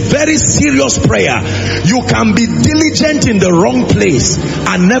 This is a very serious prayer. You can be diligent in the wrong place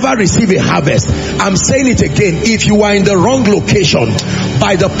and never receive a harvest. I'm saying it again. If you are in the wrong location,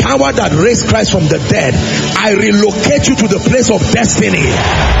 by the power that raised Christ from the dead, I relocate you to the place of destiny.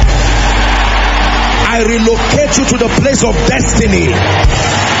 I relocate you to the place of destiny.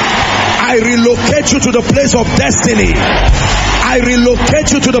 I relocate you to the place of destiny. I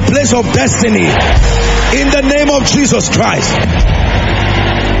relocate you to the place of destiny. In the name of Jesus Christ.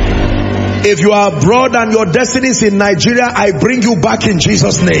 If you are abroad and your destiny is in Nigeria, I bring you back in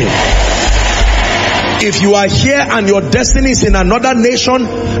Jesus' name. If you are here and your destiny is in another nation,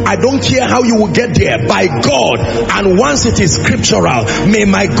 I don't care how you will get there. By God, and once it is scriptural, may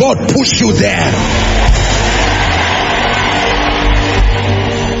my God push you there.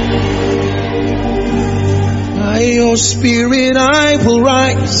 By your Spirit I will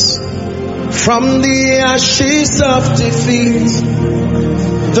rise from the ashes of defeat.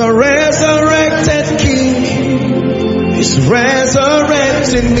 The resurrected King is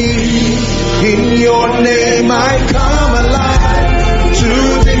resurrecting me. In your name I come alive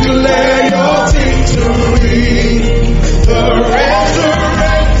to declare your victory. The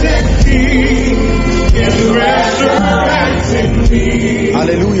resurrected King is resurrecting me.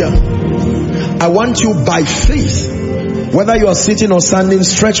 Hallelujah. I want you by faith, whether you are sitting or standing,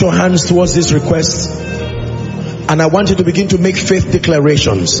 stretch your hands towards this request. And I want you to begin to make faith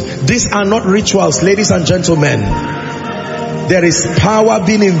declarations. These are not rituals, ladies and gentlemen. There is power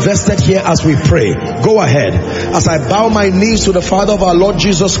being invested here as we pray. Go ahead. As I bow my knees to the Father of our Lord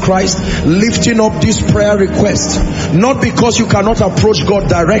Jesus Christ, lifting up this prayer request. Not because you cannot approach God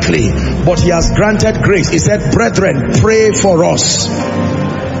directly, but He has granted grace. He said, brethren, pray for us.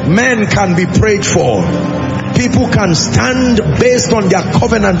 Men can be prayed for. People can stand based on their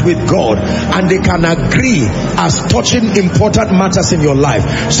covenant with God, and they can agree as touching important matters in your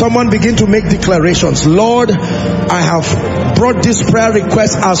life. Someone begin to make declarations. Lord, I have brought this prayer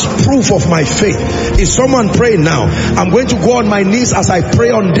request as proof of my faith. Is someone praying now? I'm going to go on my knees as I pray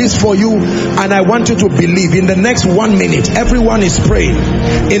on this for you, and I want you to believe. In the next 1 minute, everyone is praying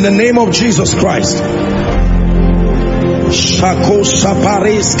in the name of Jesus Christ. Shako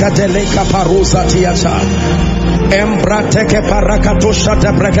saparis kateleka parusa tiata embrateke parakatosha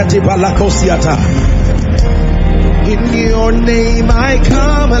debrekati balakosiata. In your name I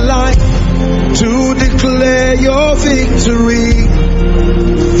come alive to declare your victory.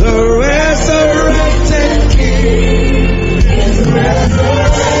 The resurrected King is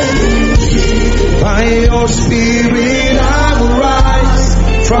resurrected. By your Spirit I will rise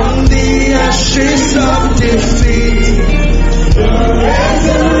from the ashes of defeat. The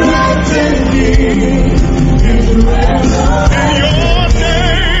resurrected King is resurrected.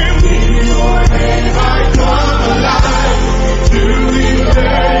 In your name I come alive to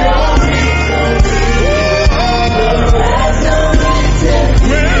declare your victory. The resurrected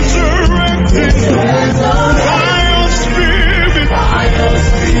King is resurrected. By your Spirit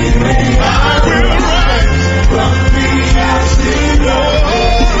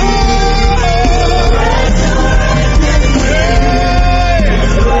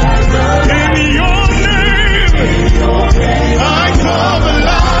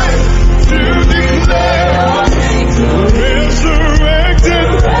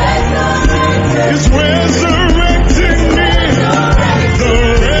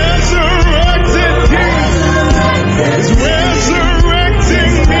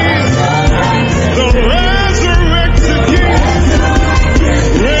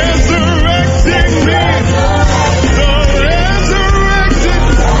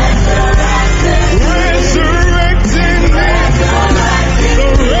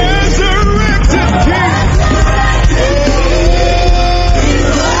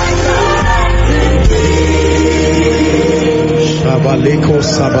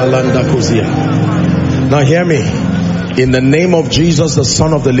Now hear me. In the name of Jesus, the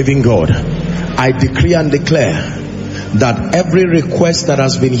Son of the living God, I decree and declare that every request that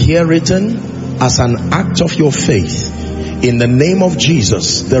has been here written as an act of your faith, in the name of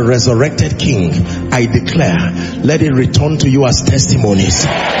Jesus, the resurrected King, I declare, let it return to you as testimonies.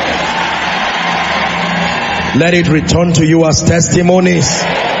 Let it return to you as testimonies.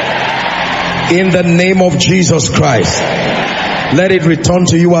 In the name of Jesus Christ, let it return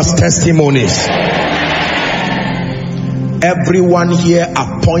to you as testimonies. Everyone here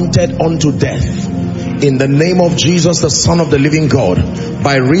appointed unto death, in the name of Jesus, the Son of the living God,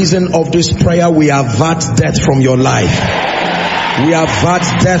 by reason of this prayer, we avert death from your life. We avert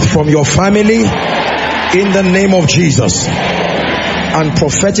death from your family, in the name of Jesus. And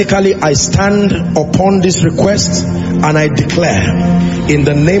prophetically, I stand upon this request and I declare, in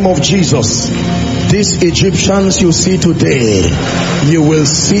the name of Jesus, these Egyptians you see today, you will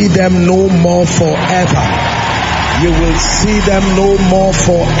see them no more forever. You will see them no more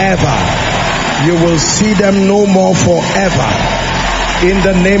forever. You will see them no more forever. In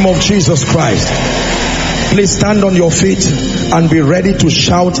the name of Jesus Christ. Please stand on your feet and be ready to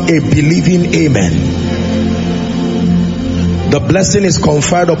shout a believing amen. The blessing is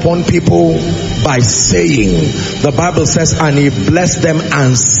conferred upon people by saying. The Bible says, and he blessed them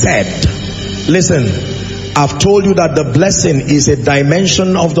and said. Listen, I've told you that the blessing is a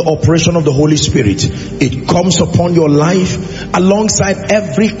dimension of the operation of the Holy Spirit. It comes upon your life alongside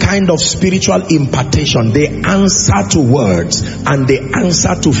every kind of spiritual impartation. They answer to words and they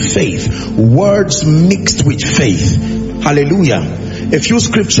answer to faith. Words mixed with faith. Hallelujah. A few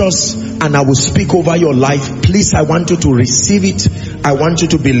scriptures and I will speak over your life. Please, I want you to receive it. I want you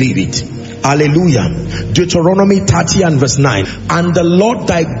to believe it. Hallelujah. Deuteronomy 30 and verse 9. And the Lord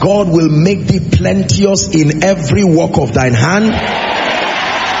thy God will make thee plenteous in every work of thine hand,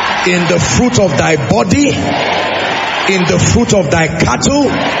 in the fruit of thy body, in the fruit of thy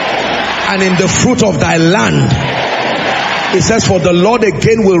cattle, and in the fruit of thy land. It says, for the Lord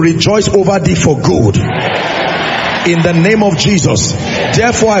again will rejoice over thee for good. In the name of Jesus.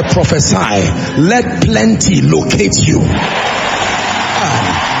 Therefore I prophesy, let plenty locate you.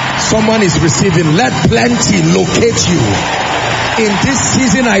 Someone is receiving. Let plenty locate you. In this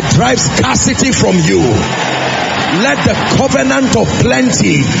season I drive scarcity from you. Let the covenant of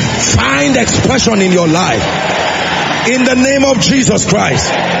plenty find expression in your life. In the name of Jesus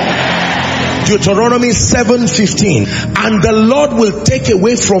Christ. Deuteronomy 7:15. And the Lord will take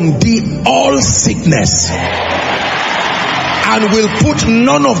away from thee all sickness, and will put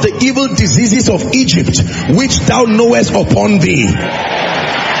none of the evil diseases of Egypt which thou knowest upon thee,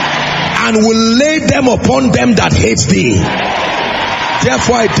 and will lay them upon them that hate thee.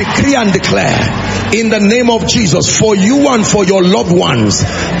 Therefore I decree and declare, in the name of Jesus, for you and for your loved ones,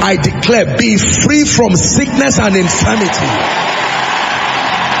 I declare, be free from sickness and infirmity.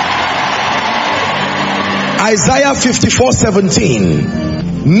 Isaiah 54:17.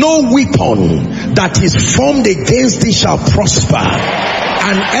 No weapon that is formed against thee shall prosper,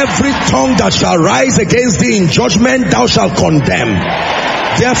 and every tongue that shall rise against thee in judgment thou shalt condemn.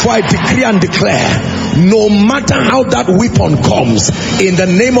 Therefore I decree and declare, no matter how that weapon comes, in the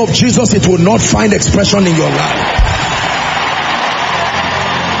name of Jesus, it will not find expression in your life.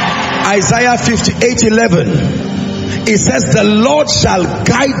 Isaiah 58:11. It says, the Lord shall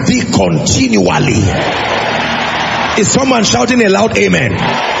guide thee continually. Is someone shouting a loud amen?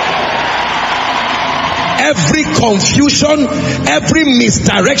 Every confusion, every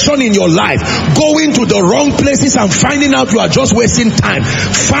misdirection in your life, going to the wrong places and finding out you are just wasting time,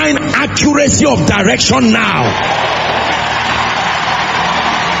 find accuracy of direction now.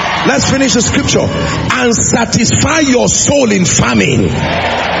 Let's finish the scripture. And satisfy your soul in famine,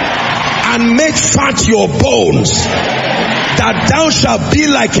 and make fat your bones, that thou shalt be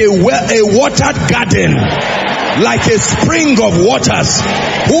like a watered garden, like a spring of waters,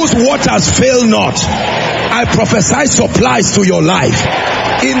 whose waters fail not. I prophesy supplies to your life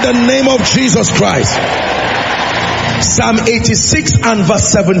in the name of Jesus Christ. Psalm 86 and verse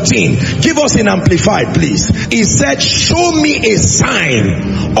 17. Give us an amplified, please. He said, show me a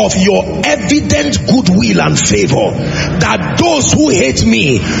sign of your evident goodwill and favor, that those who hate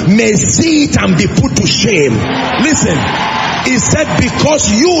me may see it and be put to shame. Listen. He said,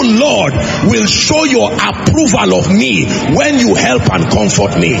 because you, Lord, will show your approval of me when you help and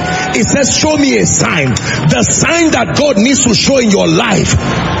comfort me. He says, show me a sign. The sign that God needs to show in your life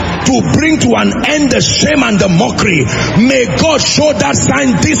to bring to an end the shame and the mockery. May God show that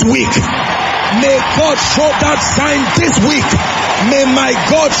sign this week. May God show that sign this week. May my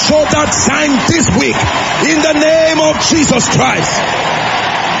God show that sign this week. In the name of Jesus Christ.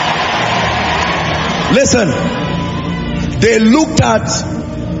 Listen, they looked at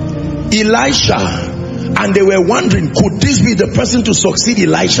Elisha and they were wondering, could this be the person to succeed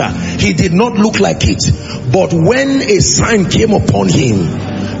Elisha? He did not look like it. But when a sign came upon him,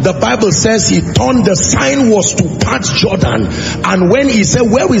 the Bible says he turned, the sign was to part Jordan. And when he said,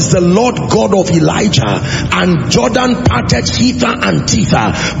 where is the Lord God of Elijah? And Jordan parted hither and thither.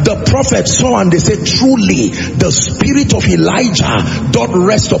 The prophet saw and they said, truly the spirit of Elijah doth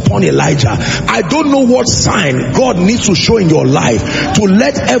rest upon Elijah. I don't know what sign God needs to show in your life to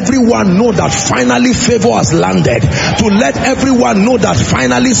let everyone know that finally favor has landed, to let everyone know that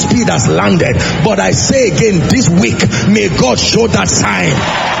finally speed has landed. But I say again, this week may God show that sign.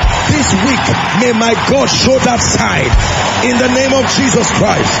 This week may my God show that sign in the name of Jesus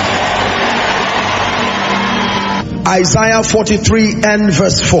Christ. Isaiah 43 and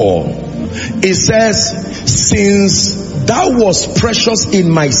verse 4, it says, since thou wast precious in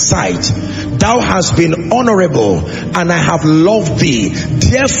my sight, thou hast been honorable, and I have loved thee.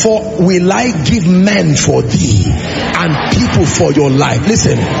 Therefore will I give men for thee and people for your life.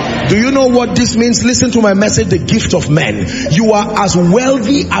 Listen, do you know what this means? Listen to my message, the gift of men. You are as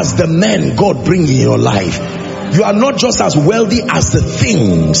wealthy as the men God brings in your life. You are not just as wealthy as the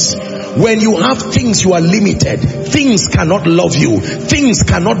things. When you have things, you are limited. Things cannot love you. Things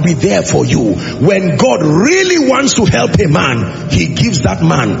cannot be there for you. When God really wants to help a man, he gives that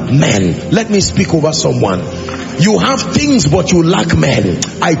man men. Let me speak over someone. You have things but you lack men.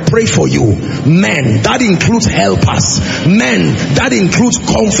 I pray for you. Men, that includes helpers. Men, that includes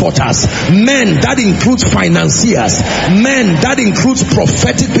comforters. Men, that includes financiers. Men, that includes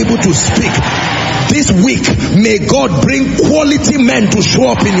prophetic people to speak. This week, may God bring quality men to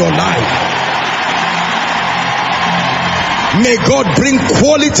show up in your life. May God bring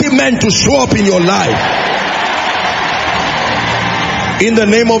quality men to show up in your life. In the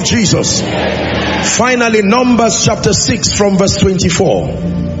name of Jesus. Finally, Numbers chapter 6 from verse 24.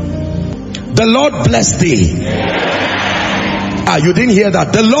 The Lord bless thee. You didn't hear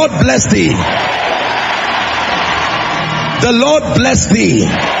that. The Lord bless thee. The Lord bless thee.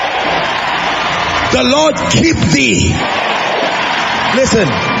 The Lord keep thee. Listen,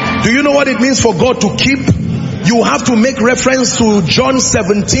 do you know what it means for God to keep? You have to make reference to John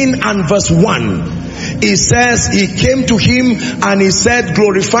 17 and verse 1. He says, he came to him and he said,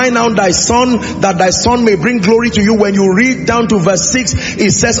 glorify now thy son, that thy son may bring glory to you. When you read down to verse 6,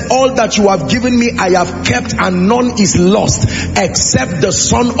 it says, all that you have given me I have kept, and none is lost except the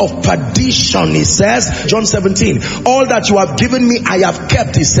son of perdition. He says, John 17, all that you have given me I have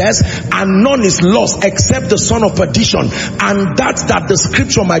kept, he says, and none is lost except the son of perdition, and that the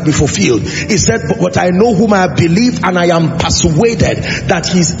scripture might be fulfilled. He said, but I know whom I have believed, and I am persuaded that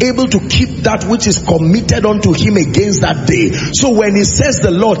he is able to keep that which is committed unto him against that day. So when he says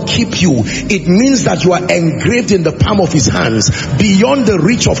the Lord keep you, it means that you are engraved in the palm of his hands, beyond the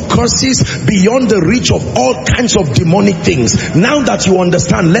reach of curses, beyond the reach of all kinds of demonic things. Now that you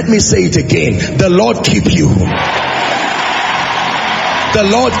understand, let me say it again. The Lord keep you. The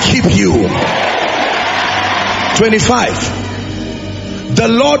Lord keep you. 25. The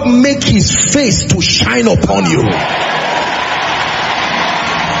Lord make his face to shine upon you.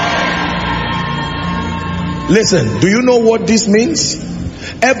 Listen, do you know what this means?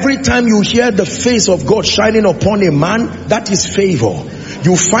 Every time you hear the face of God shining upon a man, that is favor.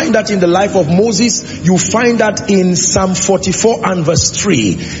 You find that in the life of Moses. You find that in Psalm 44 and verse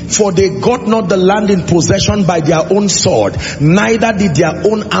 3. For they got not the land in possession by their own sword, neither did their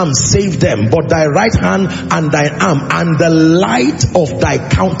own arm save them, but thy right hand and thy arm and the light of thy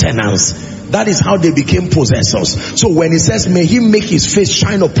countenance. That is how they became possessors. So when he says, may he make his face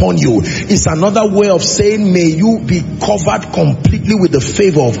shine upon you, it's another way of saying, may you be covered completely with the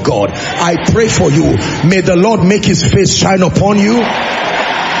favor of God. I pray for you. May the Lord make his face shine upon you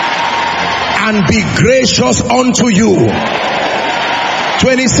and be gracious unto you.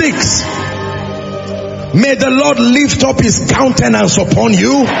 26. May the Lord lift up his countenance upon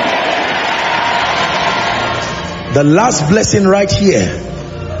you. The last blessing right here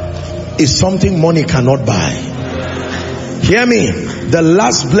is something money cannot buy. Hear me. The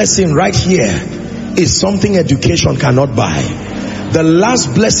last blessing right here is something education cannot buy. The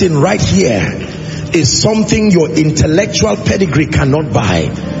last blessing right here is something your intellectual pedigree cannot buy.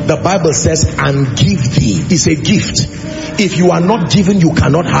 The Bible says, and give thee. It's a gift. If you are not given, you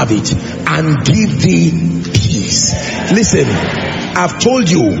cannot have it. And give thee peace. Listen, I've told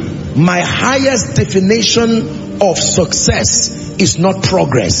you, my highest definition of success is not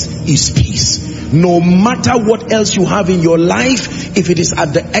progress, is peace. No matter what else you have in your life, if it is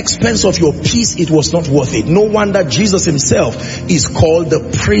at the expense of your peace, it was not worth it. No wonder Jesus himself is called the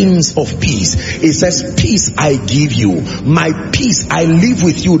Prince of Peace. He says, peace I give you, my peace I live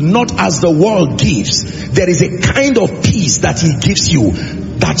with you, not as the world gives. There is a kind of peace that he gives you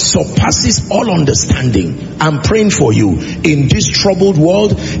that surpasses all understanding. I'm praying for you in this troubled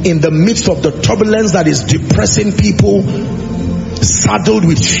world, in the midst of the turbulence that is depressing people, saddled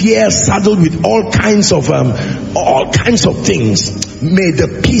with fear, saddled with all kinds of things. May the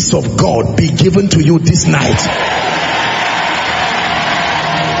peace of God be given to you this night.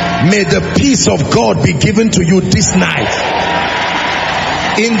 May the peace of God be given to you this night.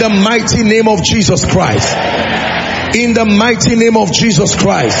 In the mighty name of Jesus Christ. In the mighty name of Jesus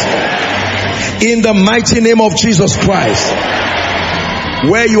Christ. In the mighty name of Jesus Christ.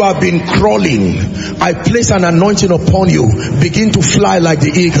 Where you have been crawling, I place an anointing upon you. Begin to fly like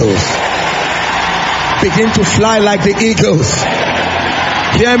the eagles. Begin to fly like the eagles.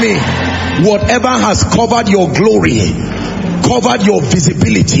 Hear me. Whatever has covered your glory, covered your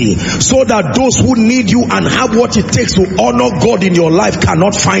visibility, so that those who need you and have what it takes to honor God in your life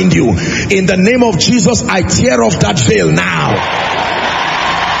cannot find you. In the name of Jesus, I tear off that veil now.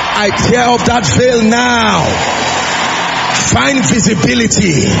 I tear off that veil now. Find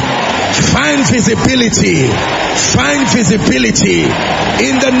visibility. Find visibility. Find visibility.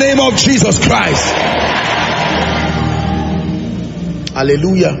 In the name of Jesus Christ.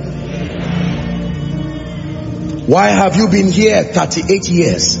 Hallelujah. Why have you been here 38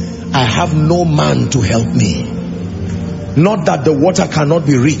 years? I have no man to help me. Not that the water cannot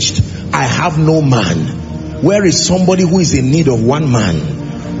be reached. I have no man. Where is somebody who is in need of one man?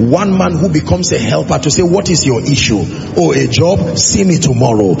 One man who becomes a helper to say, what is your issue? Oh, a job? See me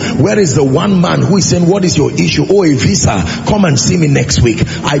tomorrow. Where is the one man who is saying, what is your issue? Oh, a visa? Come and see me next week.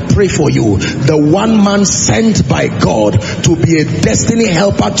 I pray for you. The one man sent by God to be a destiny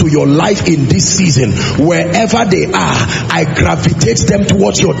helper to your life in this season. Wherever they are, I gravitate them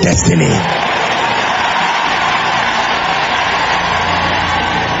towards your destiny.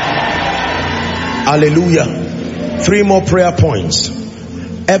 Hallelujah. 3 more prayer points.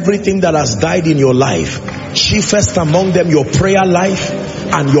 Everything that has died in your life, chiefest among them your prayer life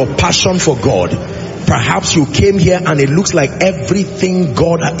and your passion for God. Perhaps you came here and it looks like everything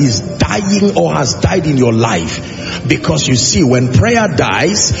God is dying or has died in your life. Because you see, when prayer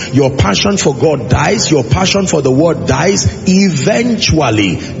dies, your passion for God dies, your passion for the word dies.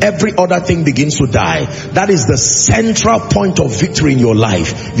 Eventually, every other thing begins to die. That is the central point of victory in your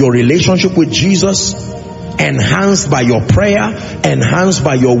life. Your relationship with Jesus, enhanced by your prayer, enhanced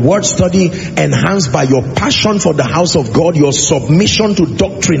by your word study, enhanced by your passion for the house of God, your submission to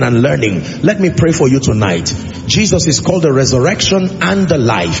doctrine and learning. Let me pray for you tonight. Jesus is called the resurrection and the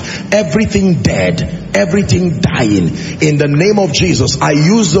life. Everything dead, everything dying. In the name of Jesus, I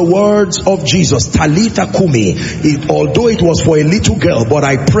use the words of Jesus, Talitha Kumi. Although it was for a little girl, but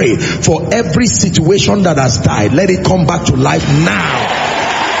I pray for every situation that has died, let it come back to life now.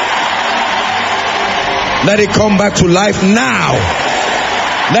 Let it come back to life now.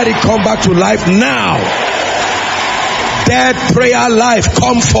 Let it come back to life now. Dead prayer life,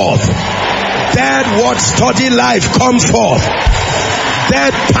 come forth. Dead word study life, come forth.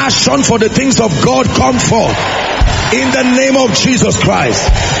 Dead passion for the things of God, come forth. In the name of Jesus Christ.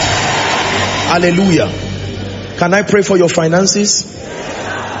 Hallelujah. Can I pray for your finances?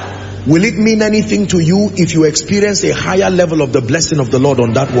 Will it mean anything to you if you experience a higher level of the blessing of the Lord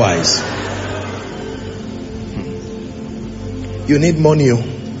on that wise? You need money.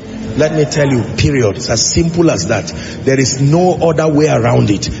 Let me tell you, period. It's as simple as that. There is no other way around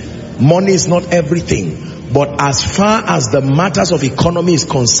it. Money is not everything. But as far as the matters of economy is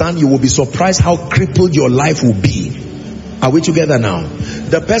concerned, you will be surprised how crippled your life will be. Are we together now?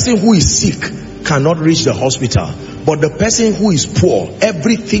 The person who is sick cannot reach the hospital. But the person who is poor,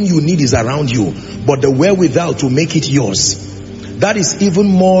 everything you need is around you. But the wherewithal to make it yours, that is even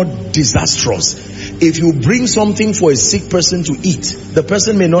more disastrous. If you bring something for a sick person to eat, the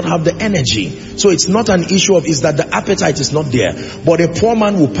person may not have the energy. So it's not an issue of is that the appetite is not there. But a poor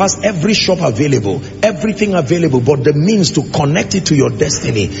man will pass every shop available, everything available, but the means to connect it to your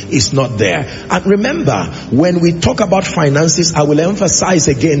destiny is not there. And remember, when we talk about finances, I will emphasize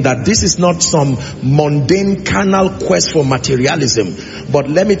again that this is not some mundane carnal quest for materialism. But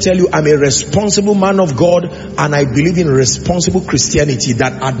let me tell you, I'm a responsible man of God, and I believe in responsible Christianity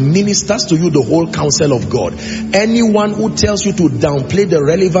that administers to you the whole counsel of God. Anyone who tells you to downplay the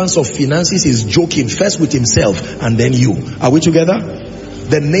relevance of finances is joking, first with himself and then you. Are we together?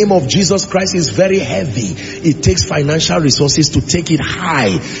 The name of Jesus Christ is very heavy. It takes financial resources to take it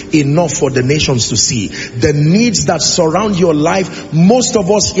high enough for the nations to see. The needs that surround your life, most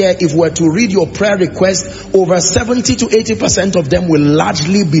of us here, if we're to read your prayer request, over 70 to 80% of them will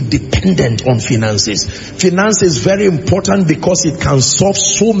largely be dependent on finances. Finance is very important because it can solve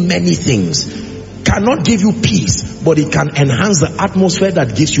so many things. Cannot give you peace, but it can enhance the atmosphere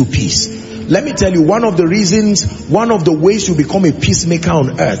that gives you peace. Let me tell you, one of the reasons, one of the ways you become a peacemaker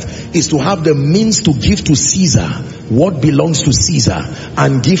on earth is to have the means to give to Caesar what belongs to Caesar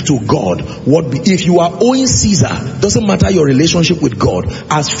and give to God if you are owing Caesar, doesn't matter your relationship with God,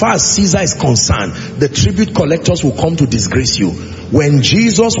 as far as Caesar is concerned, the tribute collectors will come to disgrace you. When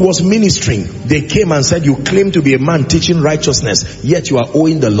Jesus was ministering, they came and said, you claim to be a man teaching righteousness, yet you are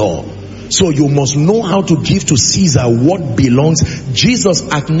owing the law. So you must know how to give to Caesar what belongs.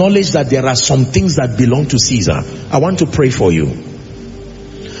 Jesus acknowledged that there are some things that belong to Caesar. I want to pray for you.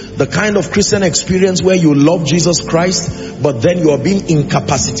 The kind of Christian experience where you love Jesus Christ, but then you are being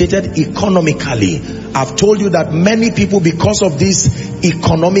incapacitated economically. I've told you that many people, because of this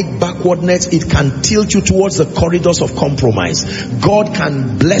economic backwardness, it can tilt you towards the corridors of compromise. God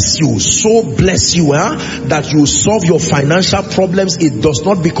can bless you, so bless you that you solve your financial problems. It does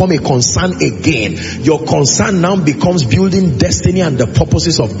not become a concern again. Your concern now becomes building destiny and the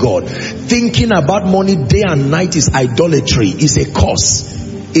purposes of God. Thinking about money day and night is idolatry, is a curse.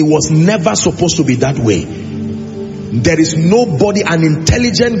 It was never supposed to be that way. There is nobody, an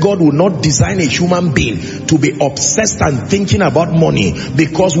intelligent God will not design a human being to be obsessed and thinking about money,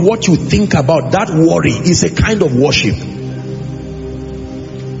 because what you think about, that worry, is a kind of worship.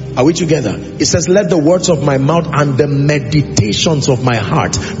 Are we together? It says, let the words of my mouth and the meditations of my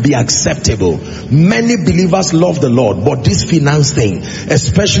heart be acceptable. Many believers love the Lord, but this finance thing,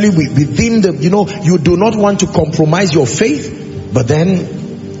 especially within the, you do not want to compromise your faith, but then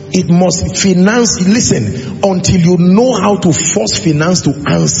it must finance. Listen, until you know how to force finance to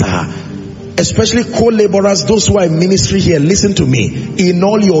answer, especially co-laborers, those who are in ministry here, listen to me. In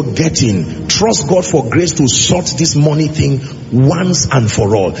all you're getting, trust God for grace to sort this money thing once and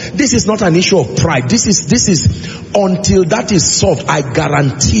for all. This is not an issue of pride. This is until that is solved, I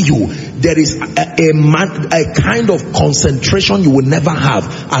guarantee you there is a kind of concentration you will never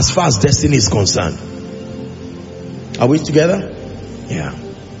have as far as destiny is concerned. Are we together? Yeah.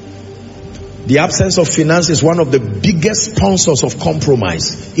 The absence of finance is one of the biggest sponsors of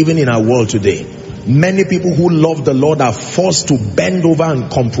compromise, even in our world today. Many people who love the Lord are forced to bend over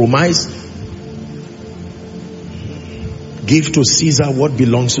and compromise. Give to Caesar what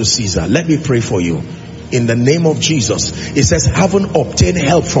belongs to Caesar. Let me pray for you. In the name of Jesus. It says, having obtained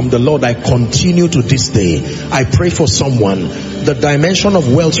help from the Lord, I continue to this day. I pray for someone. The dimension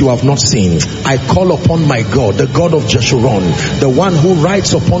of wealth you have not seen, I call upon my God, the God of Jeshurun, the one who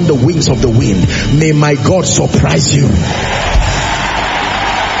rides upon the wings of the wind. May my God surprise you.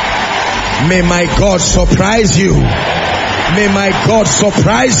 May my God surprise you. May my God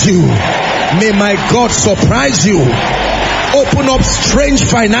surprise you. May my God surprise you. Open up strange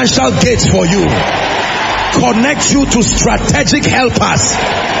financial gates for you. Connect you to strategic helpers.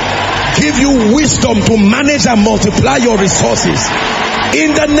 Give you wisdom to manage and multiply your resources.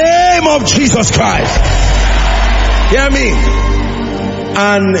 In the name of Jesus Christ. Hear me?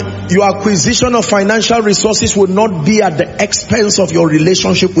 And your acquisition of financial resources will not be at the expense of your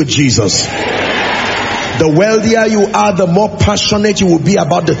relationship with Jesus. The wealthier you are, the more passionate you will be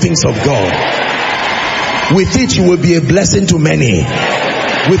about the things of God. With it, you will be a blessing to many.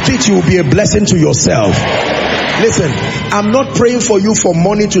 With it, you will be a blessing to yourself. Listen, I'm not praying for you for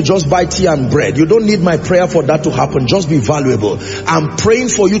money to just buy tea and bread. You don't need my prayer for that to happen. Just be valuable. I'm praying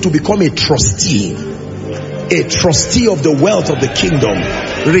for you to become a trustee. A trustee of the wealth of the kingdom.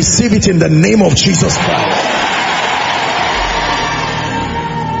 Receive it in the name of Jesus Christ.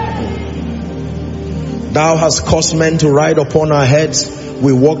 Thou hast caused men to ride upon our heads.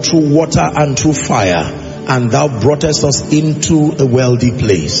 We walk through water and through fire. And thou broughtest us into a wealthy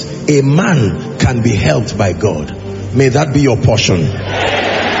place. A man can be helped by God. May that be your portion.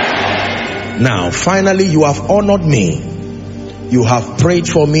 Now, finally, you have honored me. You have prayed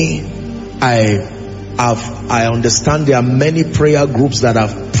for me. I understand there are many prayer groups that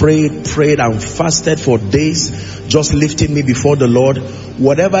have prayed and fasted for days, just lifting me before the Lord.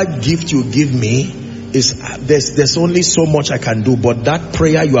 Whatever gift you give me, there's only so much I can do, but that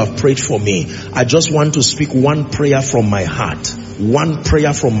prayer you have prayed for me, I just want to speak one prayer from my heart. One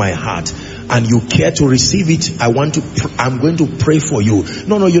prayer from my heart. And you care to receive it, I'm going to pray for you.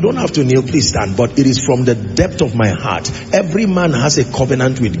 No, you don't have to kneel, please stand. But it is from the depth of my heart. Every man has a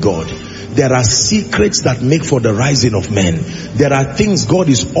covenant with God. There are secrets that make for the rising of men. There are things God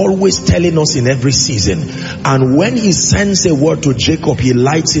is always telling us in every season. And when he sends a word to Jacob, he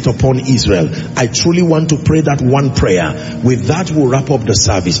lights it upon Israel. I truly want to pray that one prayer. With that, we'll wrap up the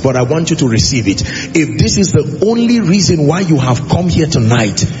service. But I want you to receive it. If this is the only reason why you have come here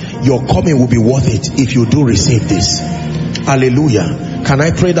tonight, your coming will be worth it if you do receive this. Hallelujah. Can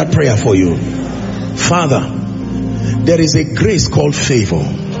I pray that prayer for you? Father, there is a grace called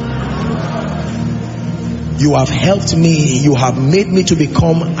favor. You have helped me. You have made me to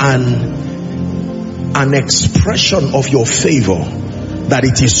become an expression of your favor. That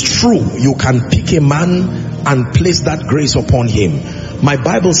it is true. You can pick a man and place that grace upon him. My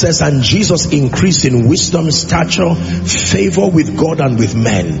Bible says, and Jesus increased in wisdom, stature, favor with God and with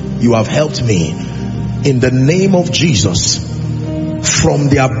men. You have helped me. In the name of Jesus, from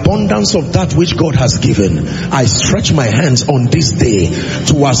the abundance of that which God has given, I stretch my hands on this day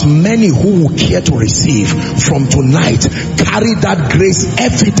to as many who will care to receive. From tonight, carry that grace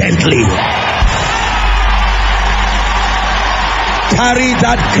evidently. Carry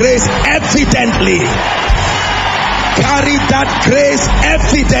that grace evidently. Carry that grace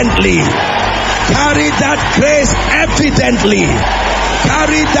evidently. Carry that grace evidently.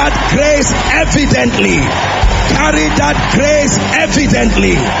 Carry that grace evidently. Carry that grace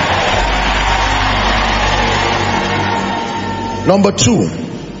evidently. Number 2,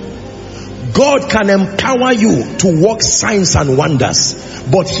 God can empower you to work signs and wonders,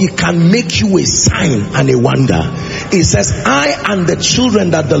 but he can make you a sign and a wonder. He says, I and the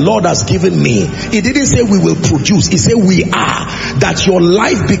children that the Lord has given me. He didn't say we will produce. He said we are. That your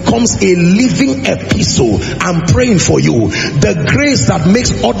life becomes a living epistle. I'm praying for you. The grace that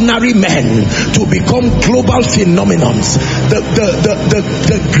makes ordinary men to become global phenomenons.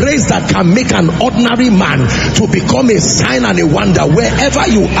 The grace that can make an ordinary man to become a sign and a wonder. Wherever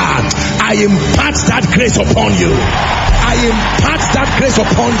you are, I impart that grace upon you. I impart that grace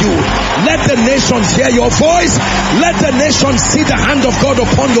upon you. Let the nations hear your voice. Let the nations see the hand of God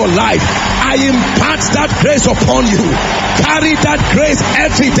upon your life. I impart that grace upon you. Carry that grace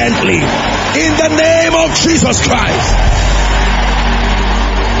evidently. In the name of Jesus Christ.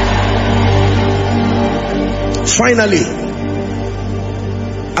 Finally,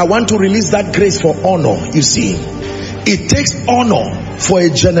 I want to release that grace for honor. You see, it takes honor for a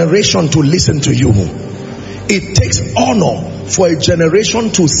generation to listen to you. It takes honor for a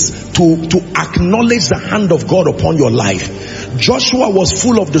generation to acknowledge the hand of God upon your life. Joshua was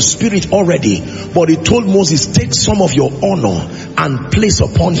full of the Spirit already, but he told Moses, take some of your honor and place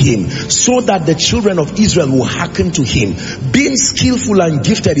upon him, so that the children of Israel will hearken to him. Being skillful and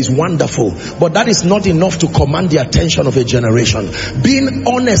gifted is wonderful, but that is not enough to command the attention of a generation. Being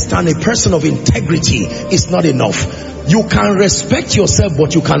honest and a person of integrity is not enough. You can respect yourself,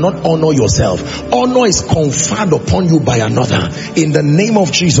 but you cannot honor yourself. Honor is conferred upon you by another. In the name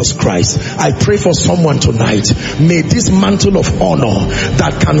of Jesus Christ, I pray for someone tonight. May this mantle of honor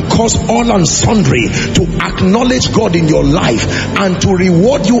that can cause all and sundry to acknowledge God in your life and to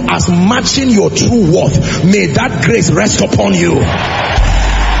reward you as matching your true worth, may that grace rest upon you.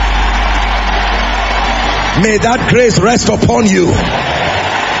 May that grace rest upon you.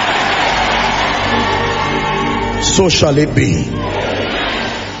 So shall it be.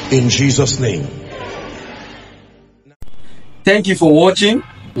 In Jesus' name. Thank you for watching.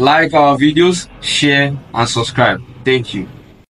 Like our videos, share and subscribe. Thank you.